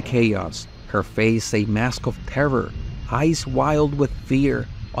amidst the chaos, her face a mask of terror, eyes wild with fear,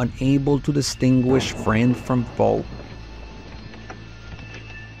 unable to distinguish friend from foe.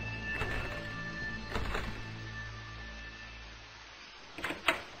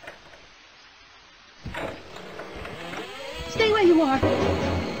 Stay where you are.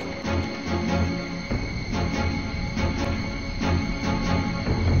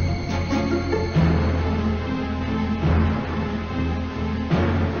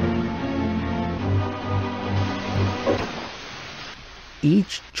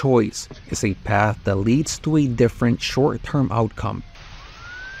 Each choice is a path that leads to a different short-term outcome.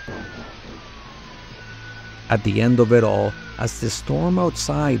 At the end of it all, as the storm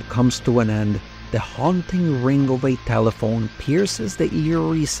outside comes to an end, the haunting ring of a telephone pierces the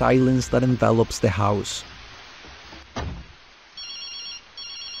eerie silence that envelops the house.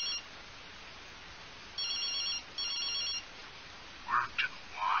 Word to the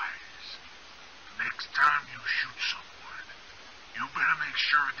wise. The next time you shoot someone, you better make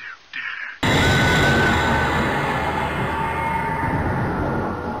sure they're dead.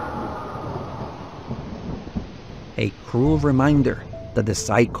 A cruel reminder that the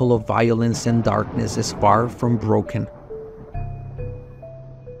cycle of violence and darkness is far from broken.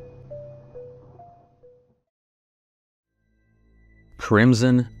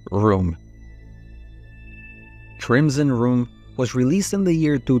 Crimson Room. Crimson Room was released in the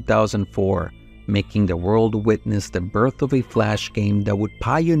year 2004, making the world witness the birth of a flash game that would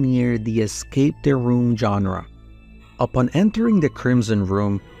pioneer the escape the room genre. Upon entering the Crimson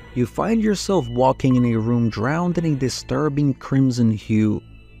Room, you find yourself walking in a room drowned in a disturbing crimson hue,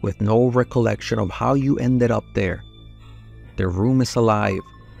 with no recollection of how you ended up there. The room is alive,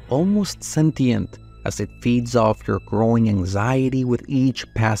 almost sentient, as it feeds off your growing anxiety with each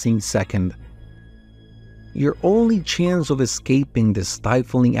passing second. Your only chance of escaping this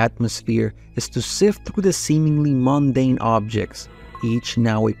stifling atmosphere is to sift through the seemingly mundane objects, each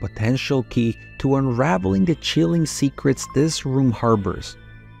now a potential key to unraveling the chilling secrets this room harbors.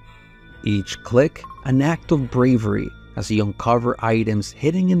 Each click, an act of bravery as you uncover items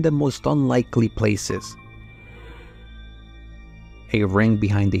hidden in the most unlikely places. A ring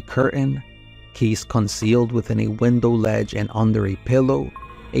behind a curtain, keys concealed within a window ledge and under a pillow,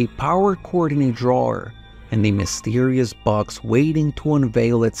 a power cord in a drawer, and a mysterious box waiting to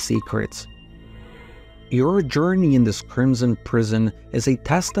unveil its secrets. Your journey in this crimson prison is a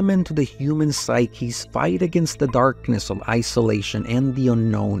testament to the human psyche's fight against the darkness of isolation and the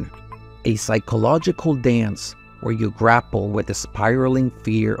unknown. A psychological dance where you grapple with the spiraling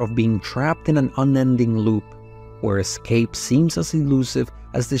fear of being trapped in an unending loop, where escape seems as elusive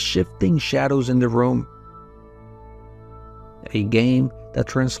as the shifting shadows in the room. A game that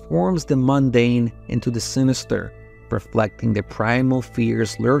transforms the mundane into the sinister, reflecting the primal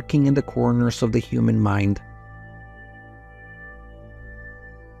fears lurking in the corners of the human mind.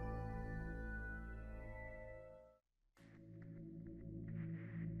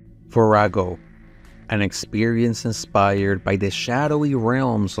 Virago, an experience inspired by the shadowy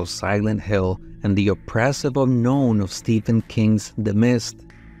realms of Silent Hill and the oppressive unknown of Stephen King's The Mist.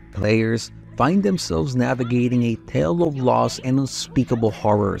 Players find themselves navigating a tale of loss and unspeakable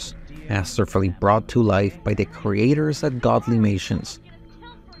horrors, masterfully brought to life by the creators at GloomyHouse.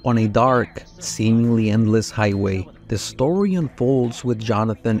 On a dark, seemingly endless highway, the story unfolds with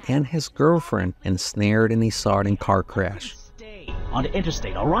Jonathan and his girlfriend ensnared in a sudden car crash. On the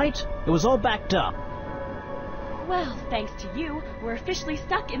interstate, alright? It was all backed up. Well, thanks to you, we're officially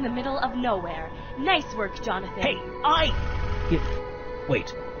stuck in the middle of nowhere. Nice work, Jonathan. Hey,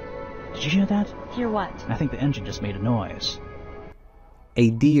 Wait, did you hear that? Hear what? I think the engine just made a noise. A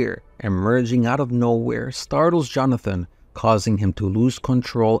deer emerging out of nowhere startles Jonathan, causing him to lose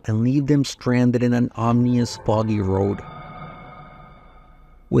control and leave them stranded in an ominous, foggy road.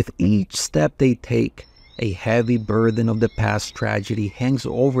 With each step they take, a heavy burden of the past tragedy hangs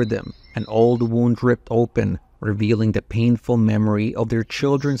over them, an old wound ripped open, revealing the painful memory of their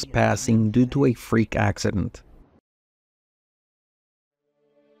children's passing due to a freak accident.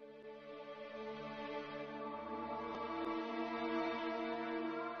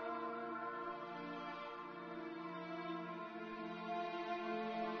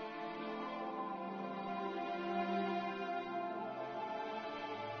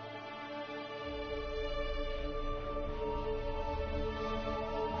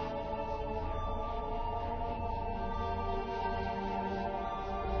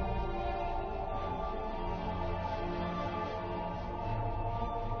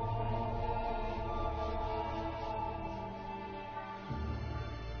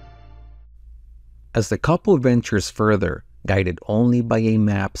 As the couple ventures further, guided only by a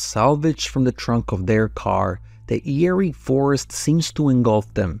map salvaged from the trunk of their car, the eerie forest seems to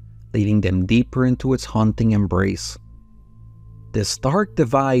engulf them, leading them deeper into its haunting embrace. The stark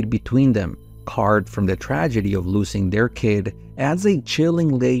divide between them, carved from the tragedy of losing their kid, adds a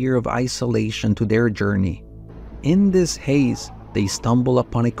chilling layer of isolation to their journey. In this haze, they stumble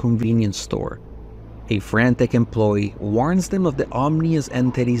upon a convenience store. A frantic employee warns them of the ominous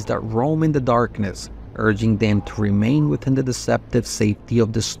entities that roam in the darkness, urging them to remain within the deceptive safety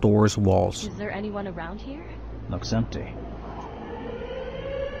of the store's walls. Is there anyone around here? Looks empty.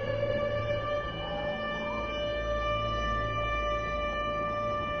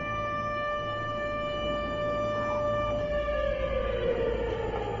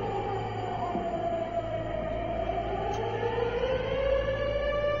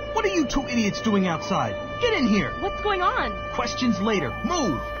 What are you two idiots doing outside? Get in here! What's going on? Questions later.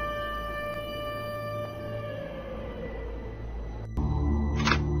 Move!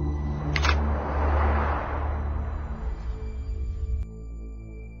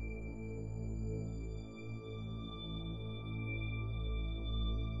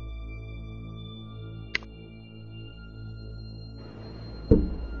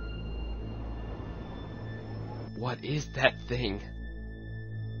 What is that thing?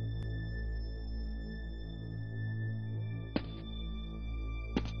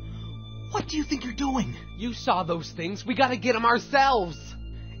 What do you think you're doing? You saw those things. We gotta get them ourselves.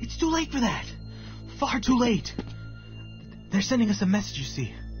 It's too late for that. Far too late. They're sending us a message, you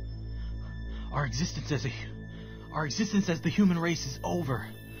see. Our existence as the human race is over.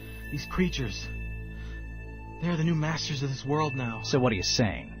 These creatures, they're the new masters of this world now. So what are you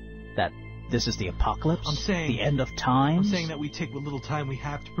saying? That this is the apocalypse? I'm saying... the end of times? I'm saying that we take what little time we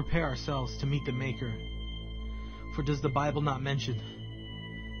have to prepare ourselves to meet the Maker. For does the Bible not mention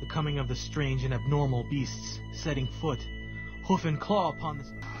the coming of the strange and abnormal beasts, setting foot, hoof and claw upon the...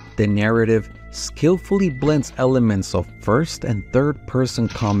 The narrative skillfully blends elements of first and third person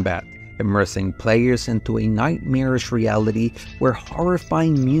combat, immersing players into a nightmarish reality where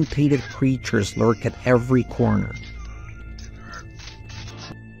horrifying mutated creatures lurk at every corner.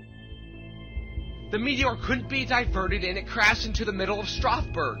 The meteor couldn't be diverted and it crashed into the middle of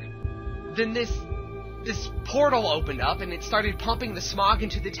Strasbourg. Then this portal opened up and it started pumping the smog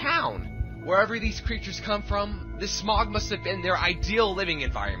into the town. Wherever these creatures come from, this smog must have been their ideal living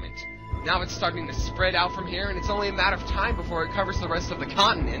environment. Now it's starting to spread out from here and it's only a matter of time before it covers the rest of the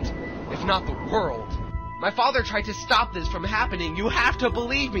continent, if not the world. My father tried to stop this from happening. You have to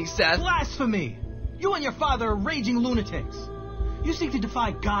believe me, Seth. Blasphemy! You and your father are raging lunatics. You seek to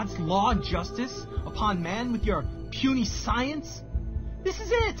defy God's law and justice upon man with your puny science? This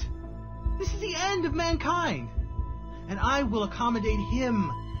is it! This is the end of mankind! And I will accommodate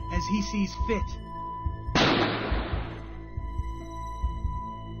him as he sees fit.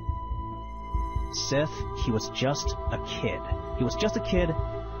 Seth, he was just a kid. He was just a kid,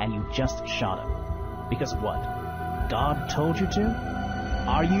 and you just shot him. Because what? God told you to?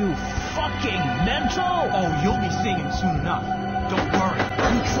 Are you fucking mental? Oh, you'll be seeing him soon enough. Don't worry.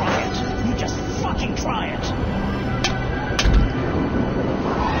 You try it. You just fucking try it.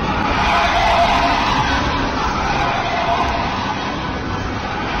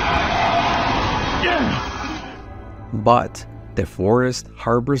 But the forest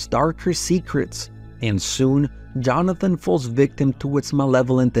harbors darker secrets, and soon Jonathan falls victim to its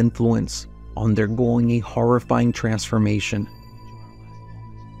malevolent influence, undergoing a horrifying transformation.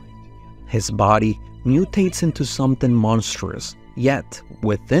 His body mutates into something monstrous, yet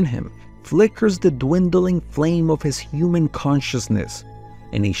within him flickers the dwindling flame of his human consciousness.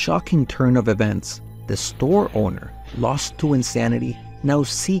 In a shocking turn of events, the store owner, lost to insanity, now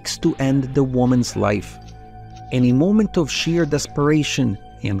seeks to end the woman's life. In a moment of sheer desperation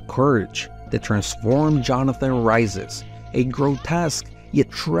and courage, the transformed Jonathan rises, a grotesque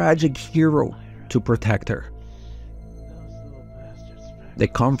yet tragic hero, to protect her. The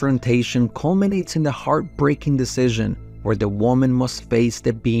confrontation culminates in the heartbreaking decision where the woman must face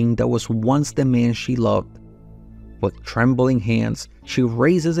the being that was once the man she loved. With trembling hands, she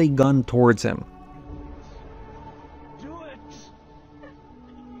raises a gun towards him. Do it!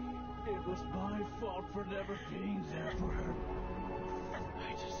 It was my fault for never being there for her.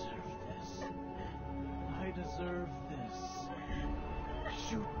 I deserve this. I deserve this.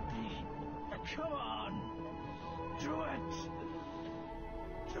 Shoot me. Come on. Do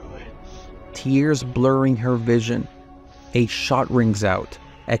it. Do it. Tears blurring her vision, a shot rings out,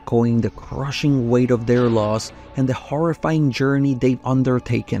 echoing the crushing weight of their loss and the horrifying journey they've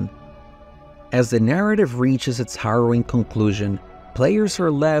undertaken. As the narrative reaches its harrowing conclusion, players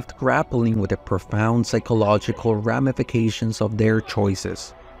are left grappling with the profound psychological ramifications of their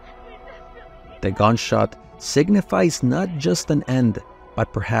choices. The gunshot signifies not just an end,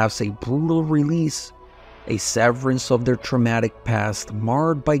 but perhaps a brutal release, a severance of their traumatic past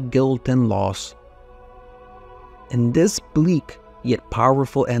marred by guilt and loss. In this bleak yet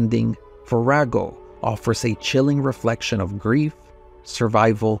powerful ending, Virago offers a chilling reflection of grief,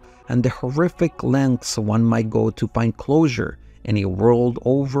 survival, and the horrific lengths one might go to find closure in a world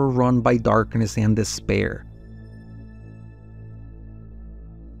overrun by darkness and despair.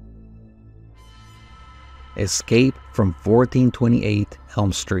 Escape from 1428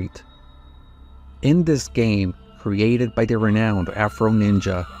 Elm Street. In this game, created by the renowned Afro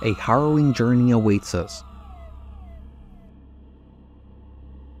Ninja, a harrowing journey awaits us.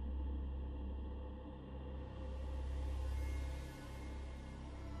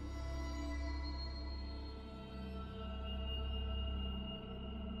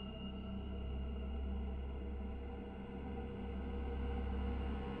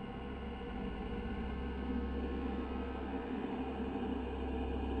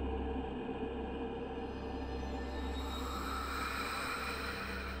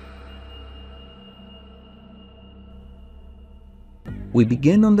 We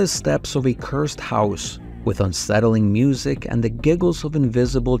begin on the steps of a cursed house, with unsettling music and the giggles of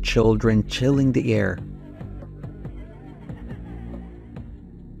invisible children chilling the air.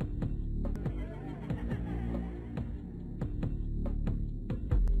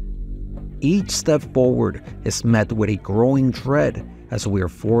 Each step forward is met with a growing dread as we are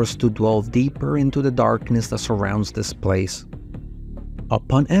forced to delve deeper into the darkness that surrounds this place.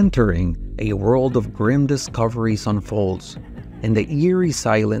 Upon entering, a world of grim discoveries unfolds. In the eerie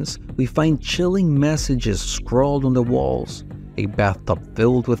silence, we find chilling messages scrawled on the walls, a bathtub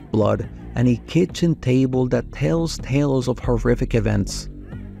filled with blood, and a kitchen table that tells tales of horrific events.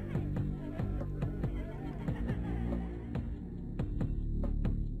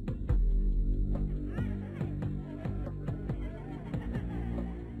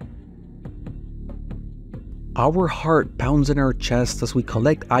 Our heart pounds in our chest as we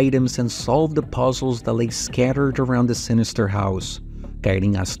collect items and solve the puzzles that lay scattered around the sinister house,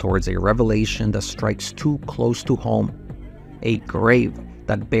 guiding us towards a revelation that strikes too close to home. A grave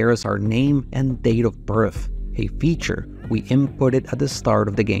that bears our name and date of birth, a feature we inputted at the start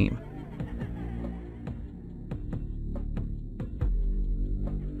of the game.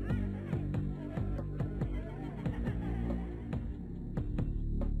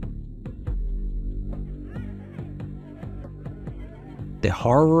 The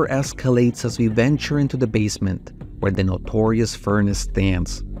horror escalates as we venture into the basement, where the notorious furnace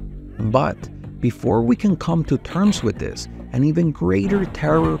stands. But before we can come to terms with this, an even greater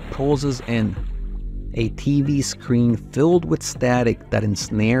terror pulls us in. A TV screen filled with static that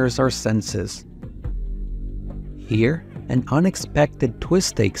ensnares our senses. Here, an unexpected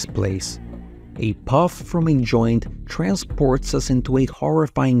twist takes place. A puff from a joint transports us into a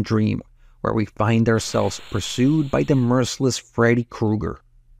horrifying dream, where we find ourselves pursued by the merciless Freddy Krueger.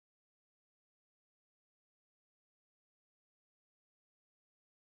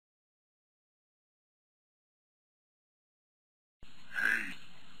 Hey,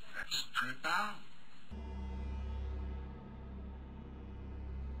 let's trip out.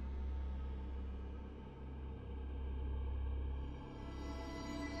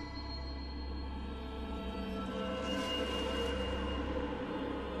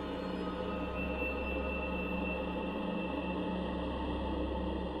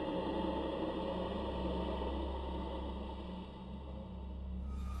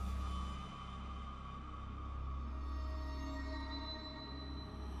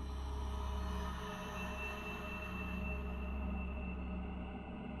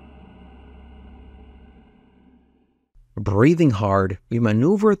 Breathing hard, we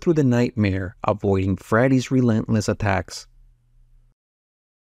maneuver through the nightmare, avoiding Freddy's relentless attacks.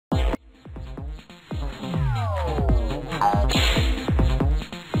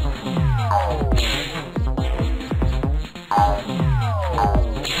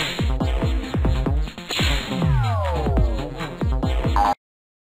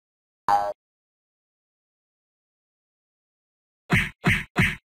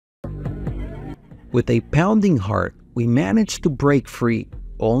 With a pounding heart, we manage to break free,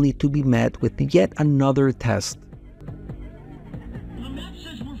 only to be met with yet another test.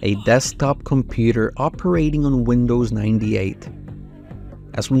 A desktop computer operating on Windows 98.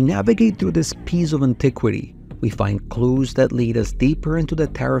 As we navigate through this piece of antiquity, we find clues that lead us deeper into the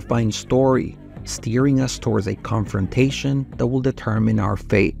terrifying story, steering us towards a confrontation that will determine our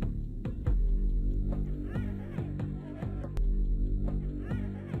fate.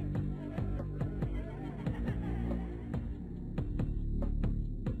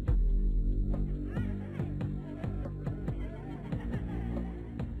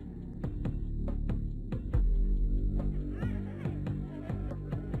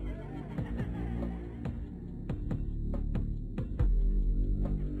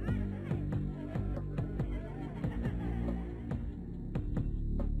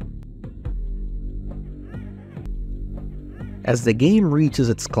 As the game reaches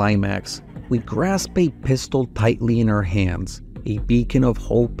its climax, we grasp a pistol tightly in our hands, a beacon of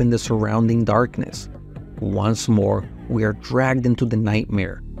hope in the surrounding darkness. Once more, we are dragged into the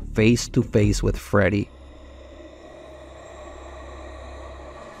nightmare, face to face with Freddy.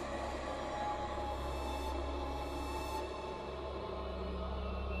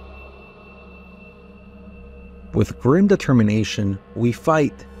 With grim determination, we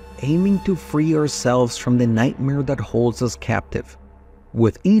fight, aiming to free ourselves from the nightmare that holds us captive.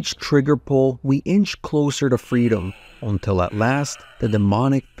 With each trigger pull, we inch closer to freedom, until at last the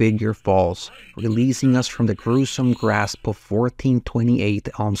demonic figure falls, releasing us from the gruesome grasp of 1428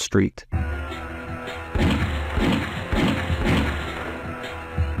 Elm Street.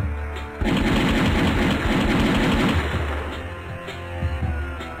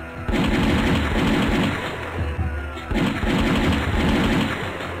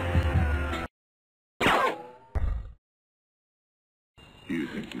 You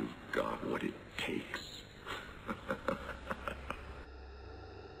think you've got what it takes?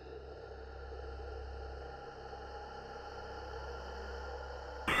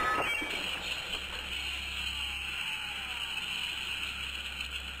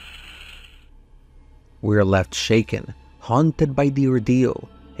 We're left shaken, haunted by the ordeal,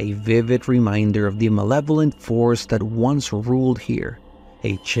 a vivid reminder of the malevolent force that once ruled here,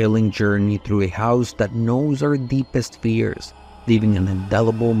 a chilling journey through a house that knows our deepest fears, leaving an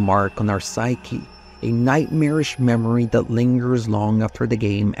indelible mark on our psyche, a nightmarish memory that lingers long after the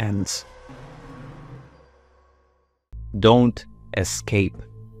game ends. Don't escape.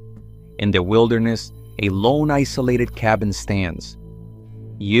 In the wilderness, a lone isolated cabin stands.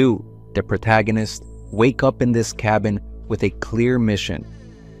 You, the protagonist, wake up in this cabin with a clear mission.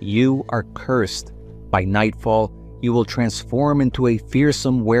 You are cursed. By nightfall, you will transform into a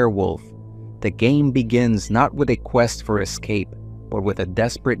fearsome werewolf. The game begins not with a quest for escape, but with a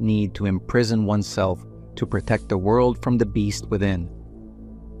desperate need to imprison oneself to protect the world from the beast within.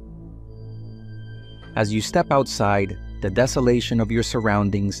 As you step outside, the desolation of your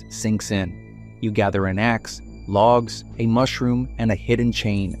surroundings sinks in. You gather an axe, logs, a mushroom, and a hidden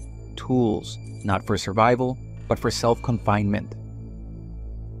chain. Tools, not for survival, but for self-confinement.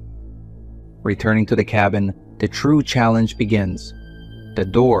 Returning to the cabin, the true challenge begins. The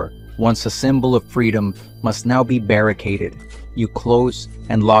door, once a symbol of freedom, must now be barricaded. You close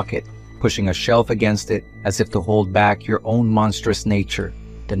and lock it, pushing a shelf against it as if to hold back your own monstrous nature.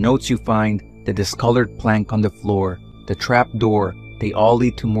 The notes you find, the discolored plank on the floor, the trap door, they all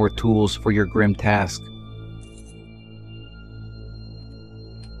lead to more tools for your grim task.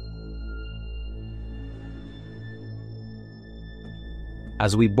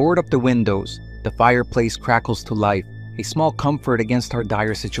 As we board up the windows, the fireplace crackles to life, a small comfort against our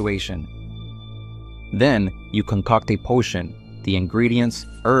dire situation. Then, you concoct a potion. The ingredients,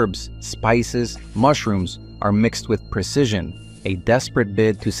 herbs, spices, mushrooms are mixed with precision, a desperate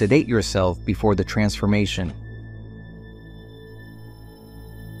bid to sedate yourself before the transformation.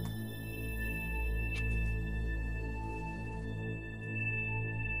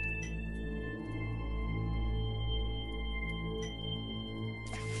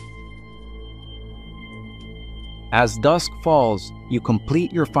 As dusk falls, you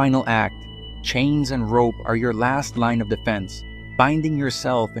complete your final act. Chains and rope are your last line of defense, binding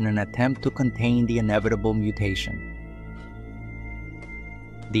yourself in an attempt to contain the inevitable mutation.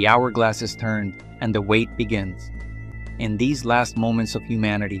 The hourglass is turned, and the wait begins. In these last moments of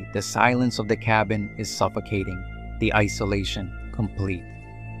humanity, the silence of the cabin is suffocating, the isolation complete.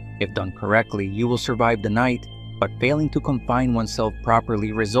 If done correctly, you will survive the night, but failing to confine oneself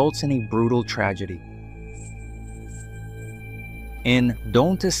properly results in a brutal tragedy. In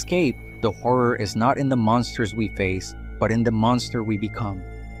Don't Escape, the horror is not in the monsters we face, but in the monster we become.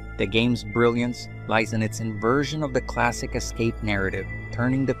 The game's brilliance lies in its inversion of the classic escape narrative,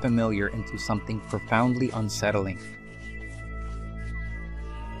 turning the familiar into something profoundly unsettling.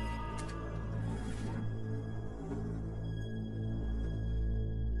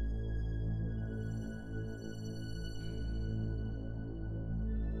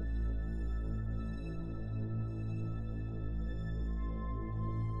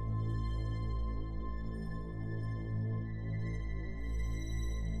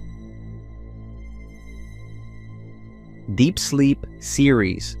 Deep Sleep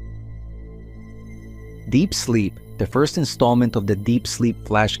Series. Deep Sleep, the first installment of the Deep Sleep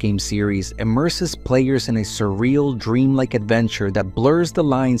Flash game series, immerses players in a surreal, dreamlike adventure that blurs the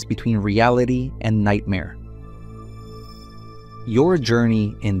lines between reality and nightmare. Your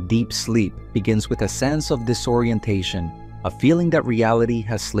journey in deep sleep begins with a sense of disorientation, a feeling that reality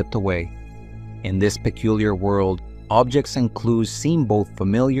has slipped away. In this peculiar world, objects and clues seem both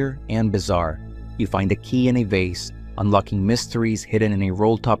familiar and bizarre. You find a key in a vase, unlocking mysteries hidden in a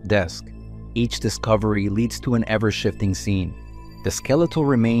roll-top desk. Each discovery leads to an ever-shifting scene. The skeletal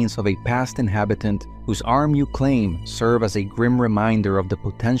remains of a past inhabitant whose arm you claim serve as a grim reminder of the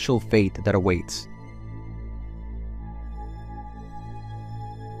potential fate that awaits.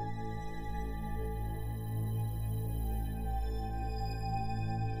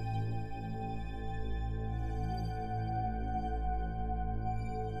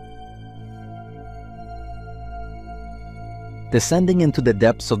 Descending into the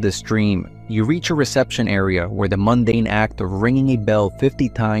depths of this dream, you reach a reception area where the mundane act of ringing a bell 50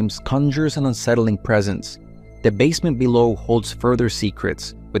 times conjures an unsettling presence. The basement below holds further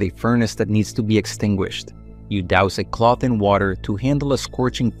secrets, with a furnace that needs to be extinguished. You douse a cloth in water to handle a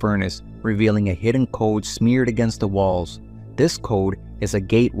scorching furnace, revealing a hidden code smeared against the walls. This code is a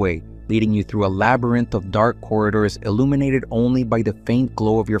gateway, leading you through a labyrinth of dark corridors illuminated only by the faint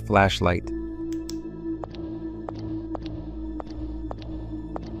glow of your flashlight.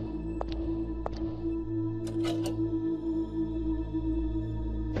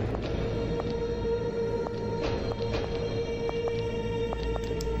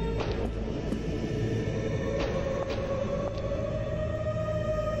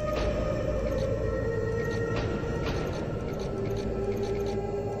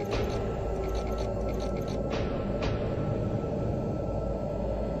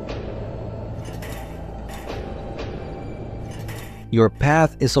 Your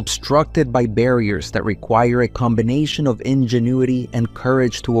path is obstructed by barriers that require a combination of ingenuity and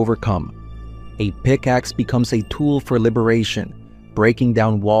courage to overcome. A pickaxe becomes a tool for liberation, breaking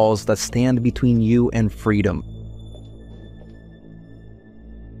down walls that stand between you and freedom.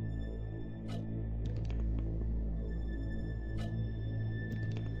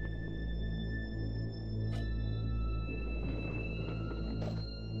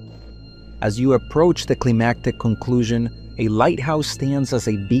 As you approach the climactic conclusion, a lighthouse stands as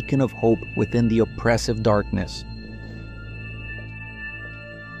a beacon of hope within the oppressive darkness.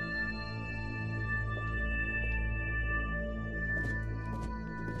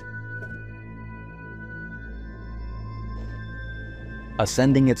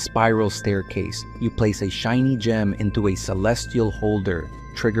 Ascending its spiral staircase, you place a shiny gem into a celestial holder,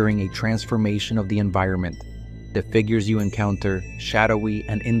 triggering a transformation of the environment. The figures you encounter, shadowy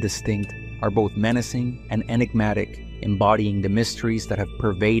and indistinct, are both menacing and enigmatic, embodying the mysteries that have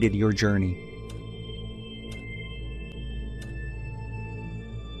pervaded your journey.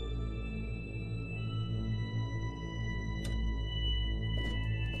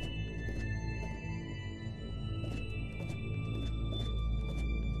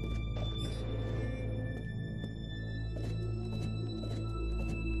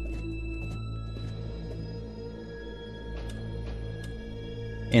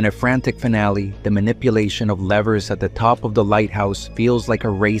 In a frantic finale, the manipulation of levers at the top of the lighthouse feels like a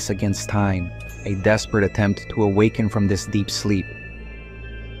race against time, a desperate attempt to awaken from this deep sleep.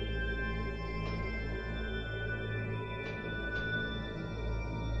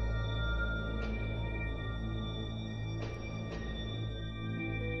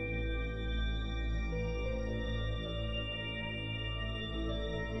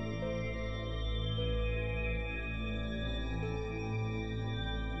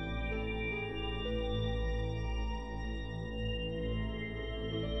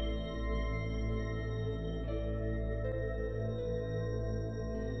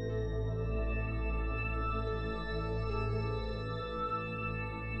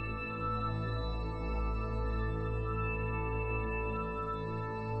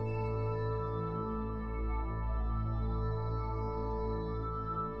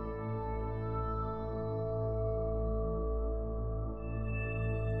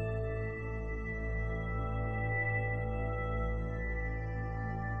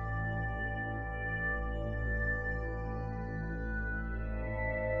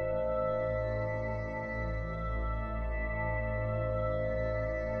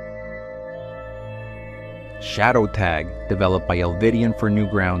 Shadow Tag, developed by Elvidian for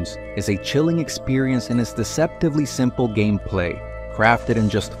Newgrounds, is a chilling experience in its deceptively simple gameplay. Crafted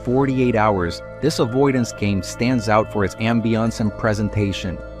in just 48 hours, this avoidance game stands out for its ambience and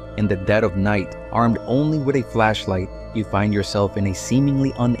presentation. In the dead of night, armed only with a flashlight, you find yourself in a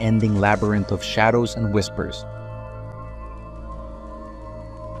seemingly unending labyrinth of shadows and whispers.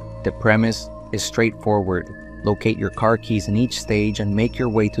 The premise is straightforward. Locate your car keys in each stage and make your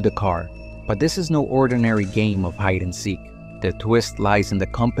way to the car. But this is no ordinary game of hide and seek. The twist lies in the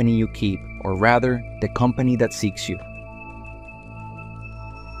company you keep, or rather, the company that seeks you.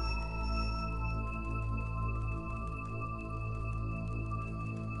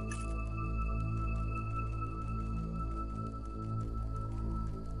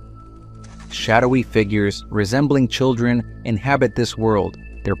 Shadowy figures, resembling children, inhabit this world,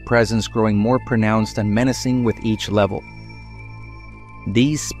 their presence growing more pronounced and menacing with each level.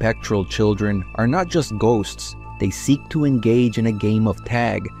 These spectral children are not just ghosts, they seek to engage in a game of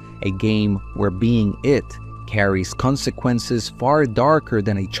tag, a game where being it carries consequences far darker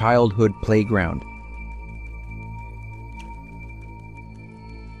than a childhood playground.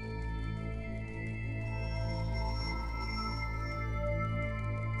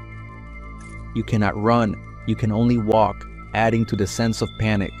 You cannot run, you can only walk, adding to the sense of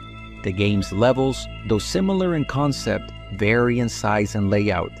panic. The game's levels, though similar in concept, vary in size and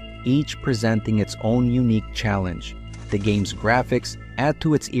layout, each presenting its own unique challenge. The game's graphics add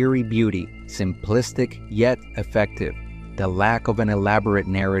to its eerie beauty, simplistic yet effective. The lack of an elaborate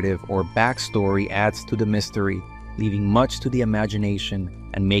narrative or backstory adds to the mystery, leaving much to the imagination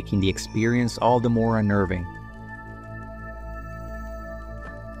and making the experience all the more unnerving.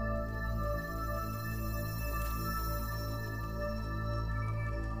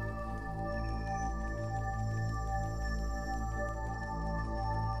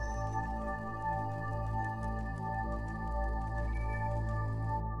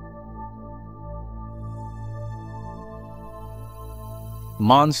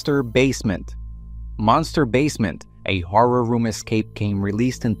 Monster Basement. Monster Basement, a horror room escape game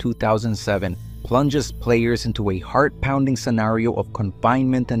released in 2007, plunges players into a heart-pounding scenario of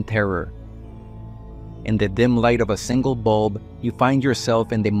confinement and terror. In the dim light of a single bulb, you find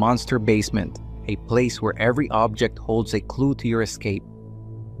yourself in the Monster Basement, a place where every object holds a clue to your escape.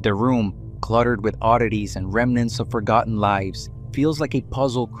 The room, cluttered with oddities and remnants of forgotten lives, feels like a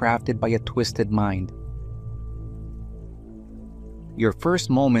puzzle crafted by a twisted mind. Your first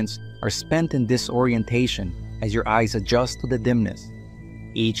moments are spent in disorientation as your eyes adjust to the dimness.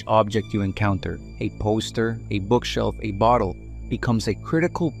 Each object you encounter, a poster, a bookshelf, a bottle, becomes a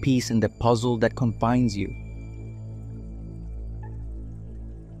critical piece in the puzzle that confines you.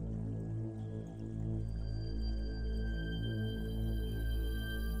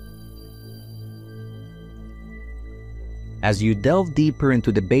 As you delve deeper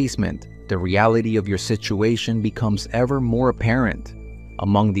into the basement, the reality of your situation becomes ever more apparent.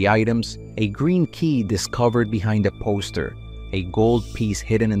 Among the items, a green key discovered behind a poster, a gold piece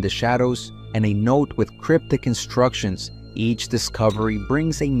hidden in the shadows, and a note with cryptic instructions. Each discovery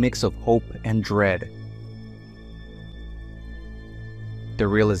brings a mix of hope and dread. The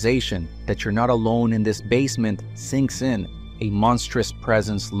realization that you're not alone in this basement sinks in. A monstrous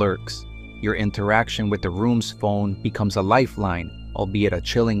presence lurks. Your interaction with the room's phone becomes a lifeline, albeit a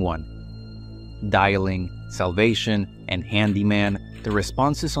chilling one. Dialing, salvation, and handyman, the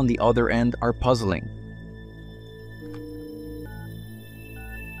responses on the other end are puzzling.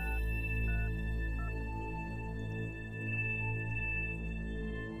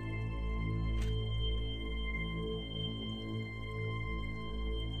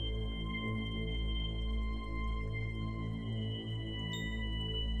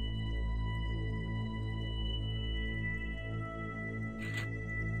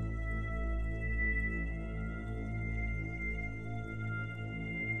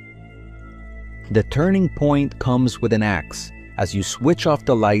 The turning point comes with an axe. As you switch off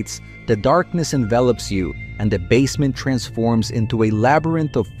the lights, the darkness envelops you, and the basement transforms into a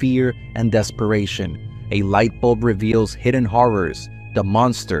labyrinth of fear and desperation. A light bulb reveals hidden horrors. The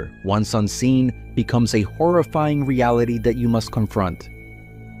monster, once unseen, becomes a horrifying reality that you must confront.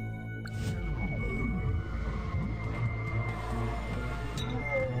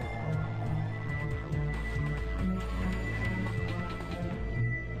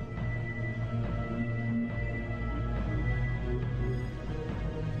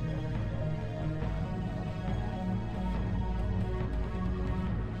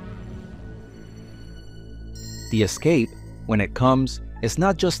 The escape, when it comes, is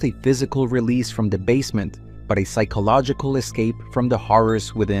not just a physical release from the basement, but a psychological escape from the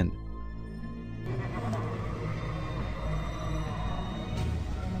horrors within.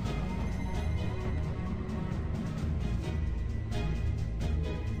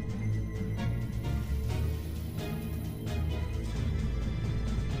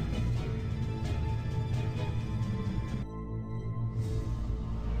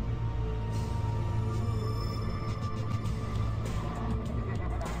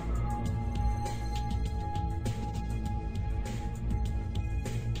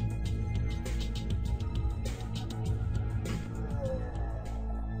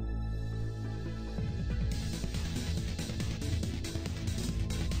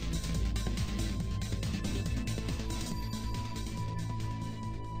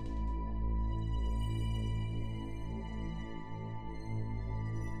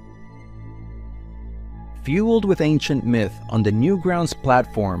 Fueled with ancient myth, on the Newgrounds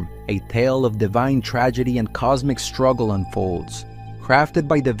platform, a tale of divine tragedy and cosmic struggle unfolds. Crafted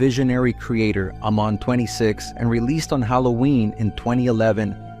by the visionary creator Amon 26 and released on Halloween in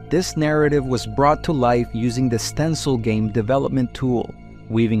 2011, this narrative was brought to life using the stencil game development tool,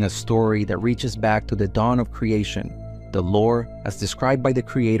 weaving a story that reaches back to the dawn of creation. The lore, as described by the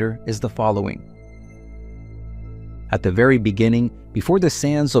creator, is the following. At the very beginning, before the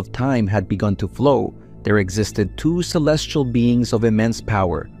sands of time had begun to flow, there existed two celestial beings of immense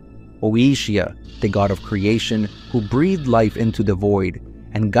power, Oishia, the god of creation, who breathed life into the void,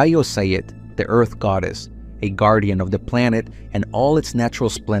 and Gaiosayit, the earth goddess, a guardian of the planet and all its natural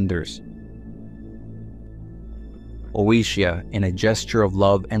splendors. Oishia, in a gesture of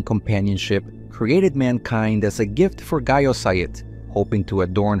love and companionship, created mankind as a gift for Gaiosayit, hoping to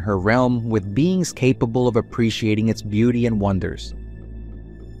adorn her realm with beings capable of appreciating its beauty and wonders.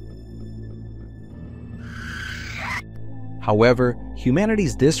 However,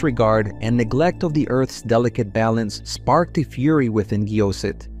 humanity's disregard and neglect of the Earth's delicate balance sparked a fury within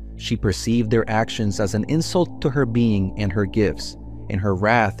Giosit. She perceived their actions as an insult to her being and her gifts. In her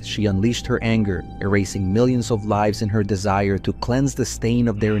wrath, she unleashed her anger, erasing millions of lives in her desire to cleanse the stain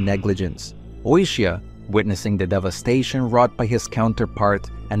of their negligence. Oishia, witnessing the devastation wrought by his counterpart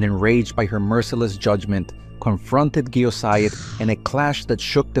and enraged by her merciless judgment, confronted Gaiosayit in a clash that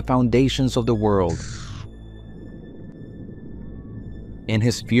shook the foundations of the world. In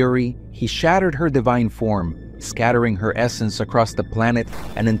his fury, he shattered her divine form, scattering her essence across the planet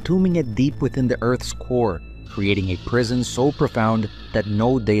and entombing it deep within the Earth's core, creating a prison so profound that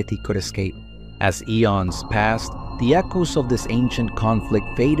no deity could escape. As eons passed, the echoes of this ancient conflict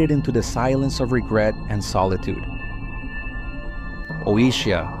faded into the silence of regret and solitude.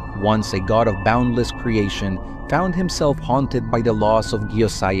 Oishia, once a god of boundless creation, found himself haunted by the loss of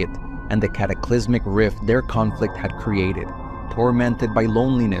Gaiosayit and the cataclysmic rift their conflict had created. Tormented by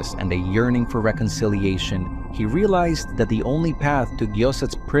loneliness and a yearning for reconciliation, he realized that the only path to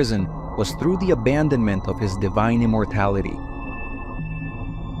Gaiosit's prison was through the abandonment of his divine immortality.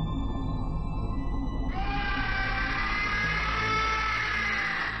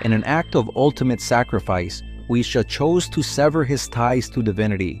 In an act of ultimate sacrifice, Oishia chose to sever his ties to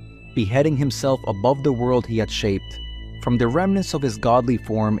divinity, beheading himself above the world he had shaped. From the remnants of his godly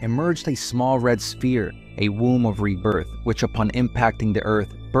form emerged a small red sphere, a womb of rebirth, which upon impacting the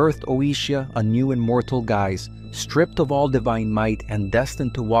earth, birthed Oishia a new immortal guise, stripped of all divine might and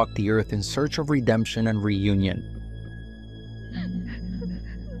destined to walk the earth in search of redemption and reunion.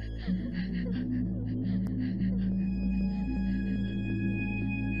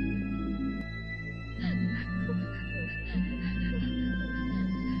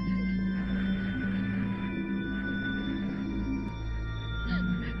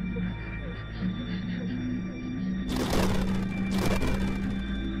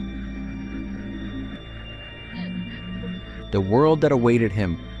 The world that awaited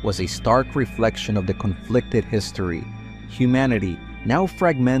him was a stark reflection of the conflicted history. Humanity, now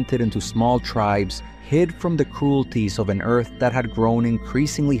fragmented into small tribes, hid from the cruelties of an earth that had grown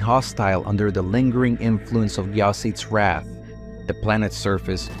increasingly hostile under the lingering influence of Gaiosit's wrath. The planet's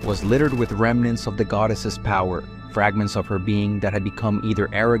surface was littered with remnants of the goddess's power, fragments of her being that had become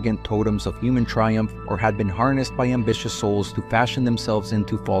either arrogant totems of human triumph or had been harnessed by ambitious souls to fashion themselves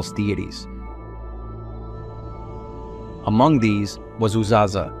into false deities. Among these was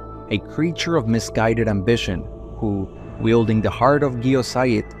Uzaza, a creature of misguided ambition who, wielding the heart of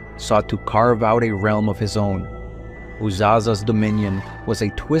Gaiosayit, sought to carve out a realm of his own. Uzaza's dominion was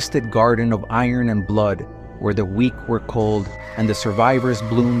a twisted garden of iron and blood, where the weak were cold and the survivors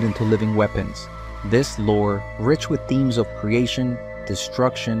bloomed into living weapons. This lore, rich with themes of creation,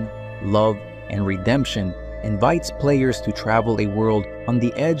 destruction, love, and redemption, invites players to travel a world on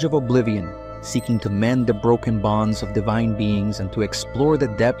the edge of oblivion, seeking to mend the broken bonds of divine beings and to explore the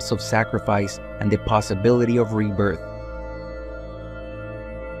depths of sacrifice and the possibility of rebirth.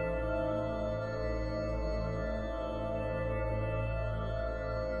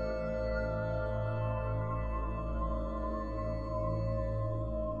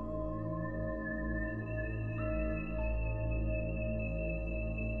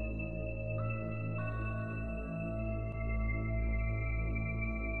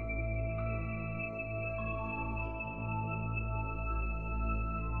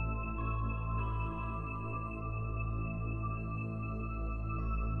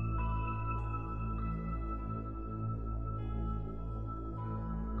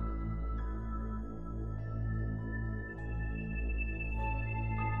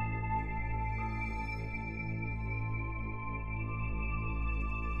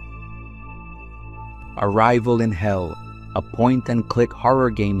 Arrival in Hell, a point-and-click horror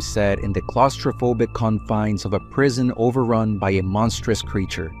game set in the claustrophobic confines of a prison overrun by a monstrous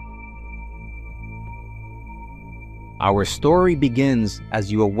creature. Our story begins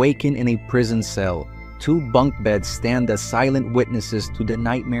as you awaken in a prison cell. Two bunk beds stand as silent witnesses to the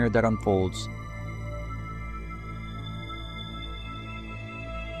nightmare that unfolds.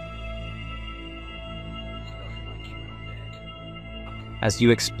 As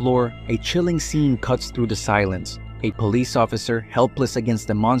you explore, a chilling scene cuts through the silence. A police officer helpless against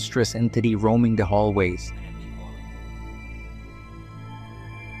the monstrous entity roaming the hallways.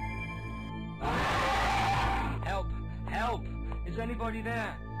 Help! Help! Is anybody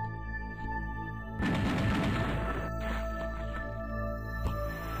there?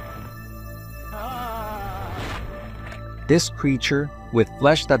 This creature, with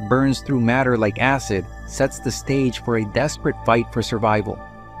flesh that burns through matter like acid, sets the stage for a desperate fight for survival.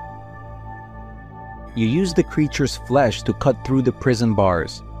 You use the creature's flesh to cut through the prison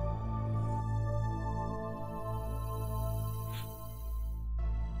bars.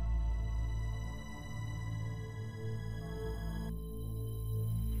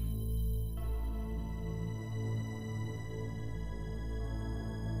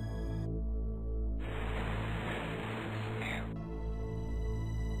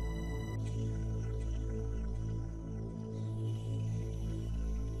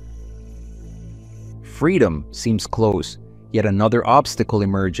 Freedom seems close, yet another obstacle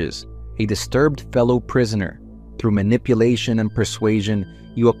emerges, a disturbed fellow prisoner. Through manipulation and persuasion,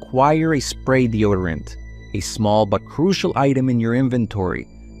 you acquire a spray deodorant, a small but crucial item in your inventory.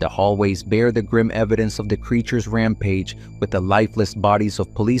 The hallways bear the grim evidence of the creature's rampage, with the lifeless bodies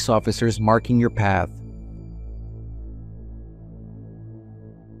of police officers marking your path.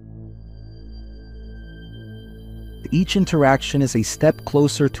 Each interaction is a step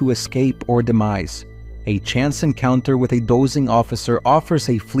closer to escape or demise. A chance encounter with a dozing officer offers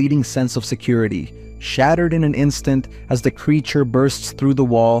a fleeting sense of security, shattered in an instant as the creature bursts through the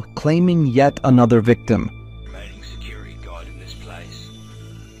wall, claiming yet another victim. Remaining security guard in this place.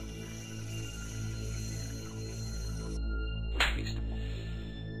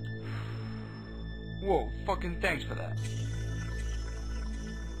 Whoa, fucking thanks for that.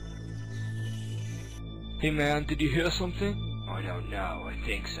 Hey man, did you hear something? I don't know, I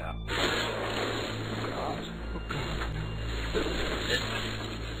think so.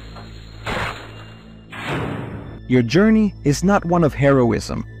 Your journey is not one of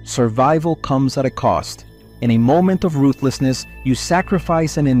heroism. Survival comes at a cost. In a moment of ruthlessness, you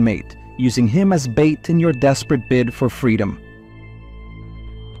sacrifice an inmate, using him as bait in your desperate bid for freedom.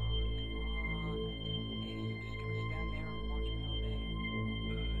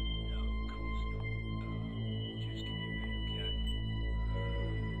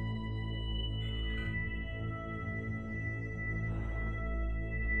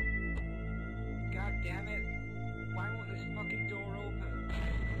 Damn it! Why won't this fucking door open?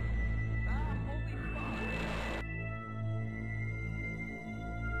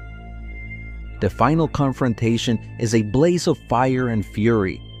 The final confrontation is a blaze of fire and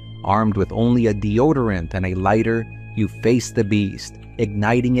fury. Armed with only a deodorant and a lighter, you face the beast,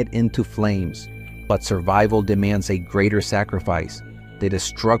 igniting it into flames. But survival demands a greater sacrifice, the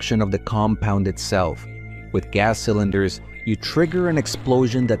destruction of the compound itself. With gas cylinders, you trigger an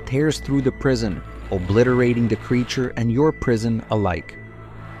explosion that tears through the prison, obliterating the creature and your prison alike.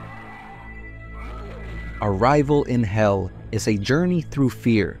 Arrival in Hell is a journey through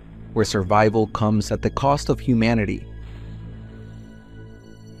fear, where survival comes at the cost of humanity.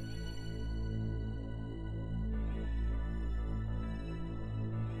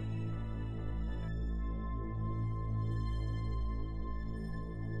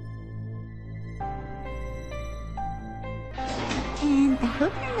 And I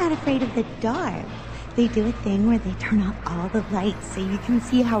hope you're not afraid of the dark. They do a thing where they turn off all the lights so you can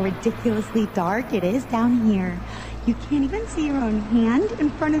see how ridiculously dark it is down here. You can't even see your own hand in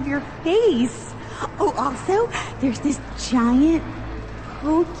front of your face. Oh, also, there's this giant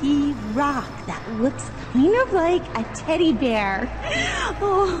pokey rock that looks kind of like a teddy bear.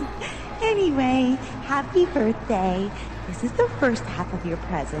 Oh, anyway, happy birthday. This is the first half of your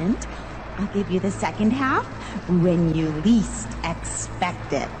present. I'll give you the second half when you least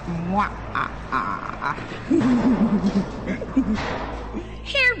expect it.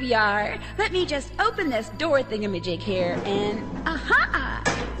 Here we are. Let me just open this door thingamajig here and aha!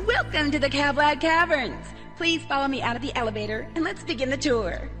 Welcome to the Cavlad Caverns. Please follow me out of the elevator and let's begin the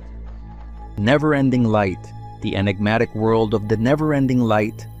tour. Never-Ending Light, the enigmatic world of the Never-Ending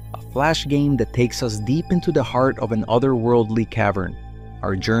Light, a flash game that takes us deep into the heart of an otherworldly cavern.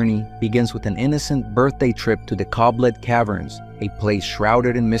 Our journey begins with an innocent birthday trip to the Cobbled Caverns, a place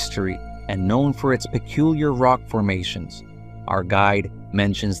shrouded in mystery and known for its peculiar rock formations. Our guide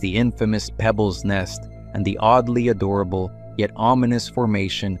mentions the infamous Pebble's Nest and the oddly adorable yet ominous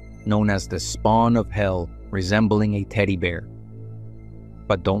formation known as the Spawn of Hell, resembling a teddy bear.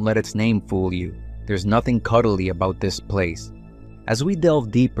 But don't let its name fool you. There's nothing cuddly about this place. As we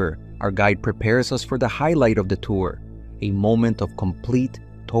delve deeper, our guide prepares us for the highlight of the tour, a moment of complete,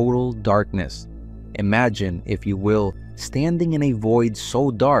 total darkness. Imagine, if you will, standing in a void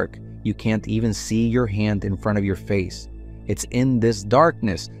so dark you can't even see your hand in front of your face. It's in this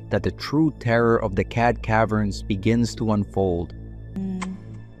darkness that the true terror of the Cad Caverns begins to unfold.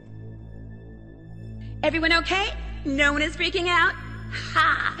 Everyone okay? No one is freaking out?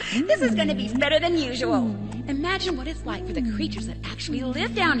 Ha! This is gonna be better than usual. Imagine what it's like for the creatures that actually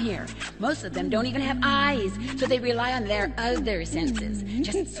live down here. Most of them don't even have eyes, so they rely on their other senses.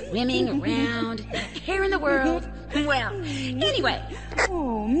 Just swimming around, not a care in the world. Well, anyway.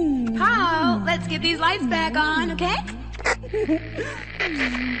 Paul, let's get these lights back on, okay?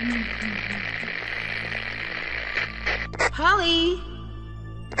 Polly!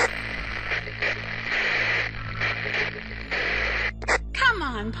 Come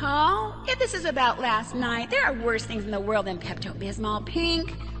on, Paul. If this is about last night, there are worse things in the world than Pepto-Bismol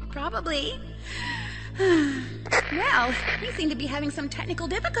pink. Probably. Well, you seem to be having some technical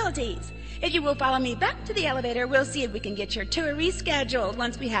difficulties. If you will follow me back to the elevator, we'll see if we can get your tour rescheduled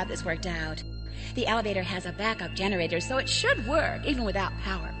once we have this worked out. The elevator has a backup generator, so it should work even without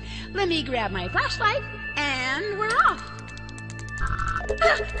power. Let me grab my flashlight, and we're off.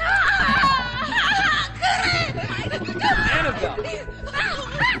 Annabelle!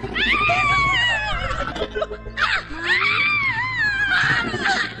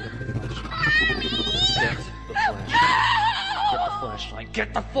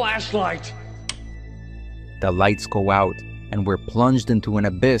 Get the flashlight! The lights go out, and we're plunged into an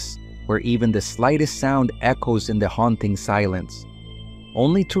abyss where even the slightest sound echoes in the haunting silence,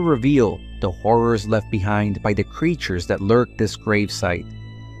 only to reveal the horrors left behind by the creatures that lurk this gravesite.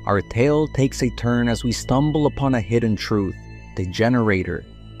 Our tale takes a turn as we stumble upon a hidden truth: the generator,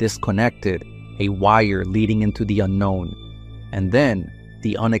 disconnected, a wire leading into the unknown. And then,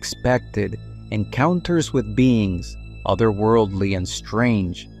 the unexpected, encounters with beings, otherworldly and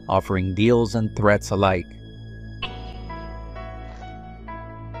strange, offering deals and threats alike.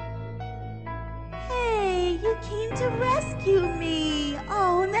 Hey, you came to rescue me.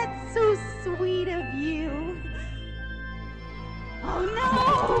 Oh, that's so sweet of you. Oh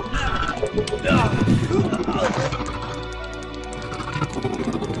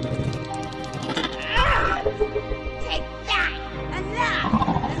Take that!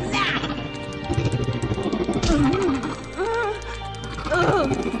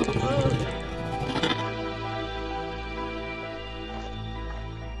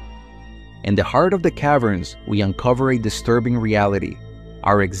 In the heart of the caverns, we uncover a disturbing reality.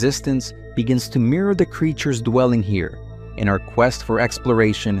 Our existence begins to mirror the creatures dwelling here. In our quest for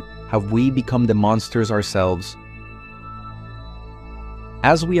exploration, have we become the monsters ourselves?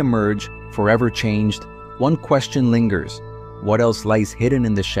 As we emerge, forever changed, one question lingers: what else lies hidden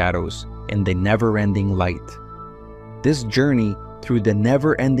in the shadows, in the never-ending light? This journey through the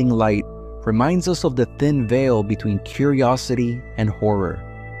never-ending light reminds us of the thin veil between curiosity and horror.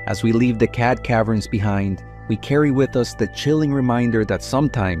 As we leave the Cad Caverns behind, we carry with us the chilling reminder that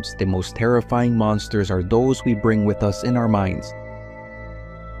sometimes the most terrifying monsters are those we bring with us in our minds.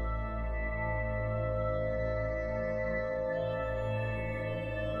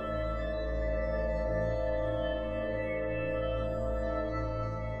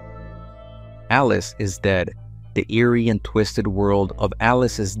 Alice is Dead. The eerie and twisted world of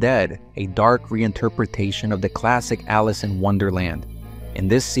Alice is Dead, a dark reinterpretation of the classic Alice in Wonderland. In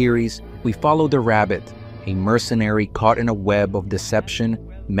this series, we follow the rabbit, a mercenary caught in a web of deception,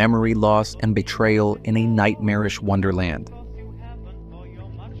 memory loss, and betrayal in a nightmarish wonderland.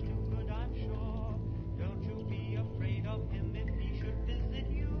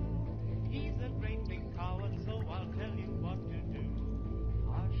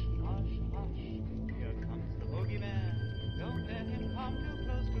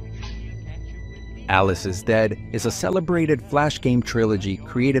 Alice is Dead is a celebrated Flash game trilogy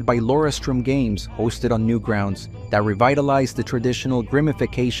created by Laurastrom Games, hosted on Newgrounds, that revitalized the traditional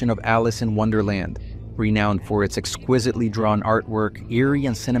gamification of Alice in Wonderland. Renowned for its exquisitely drawn artwork, eerie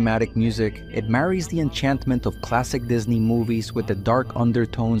and cinematic music, it marries the enchantment of classic Disney movies with the dark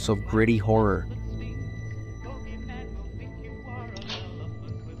undertones of gritty horror.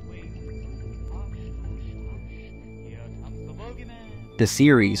 The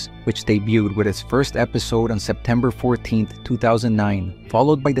series, which debuted with its first episode on September 14, 2009,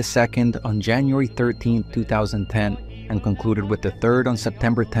 followed by the second on January 13, 2010, and concluded with the third on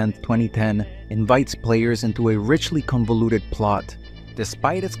September 10, 2010, invites players into a richly convoluted plot.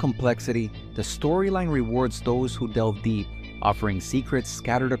 Despite its complexity, the storyline rewards those who delve deep, offering secrets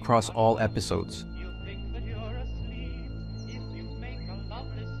scattered across all episodes.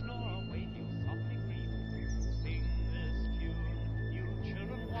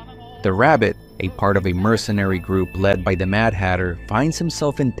 The Rabbit, a part of a mercenary group led by the Mad Hatter, finds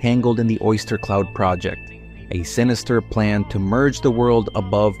himself entangled in the Oyster Cloud Project, a sinister plan to merge the world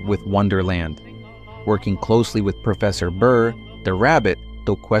above with Wonderland. Working closely with Professor Burr, the Rabbit,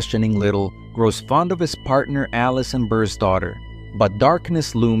 though questioning little, grows fond of his partner Alice and Burr's daughter. But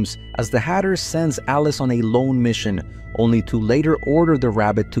darkness looms as the Hatter sends Alice on a lone mission, only to later order the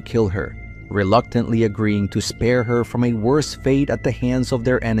Rabbit to kill her, reluctantly agreeing to spare her from a worse fate at the hands of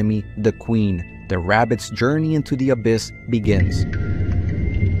their enemy, the Queen. The Rabbit's journey into the abyss begins.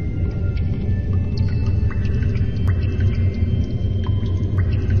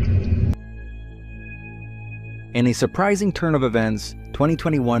 In a surprising turn of events,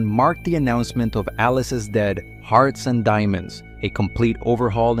 2021 marked the announcement of Alice is Dead, Hearts and Diamonds, a complete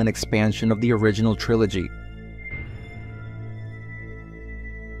overhaul and expansion of the original trilogy.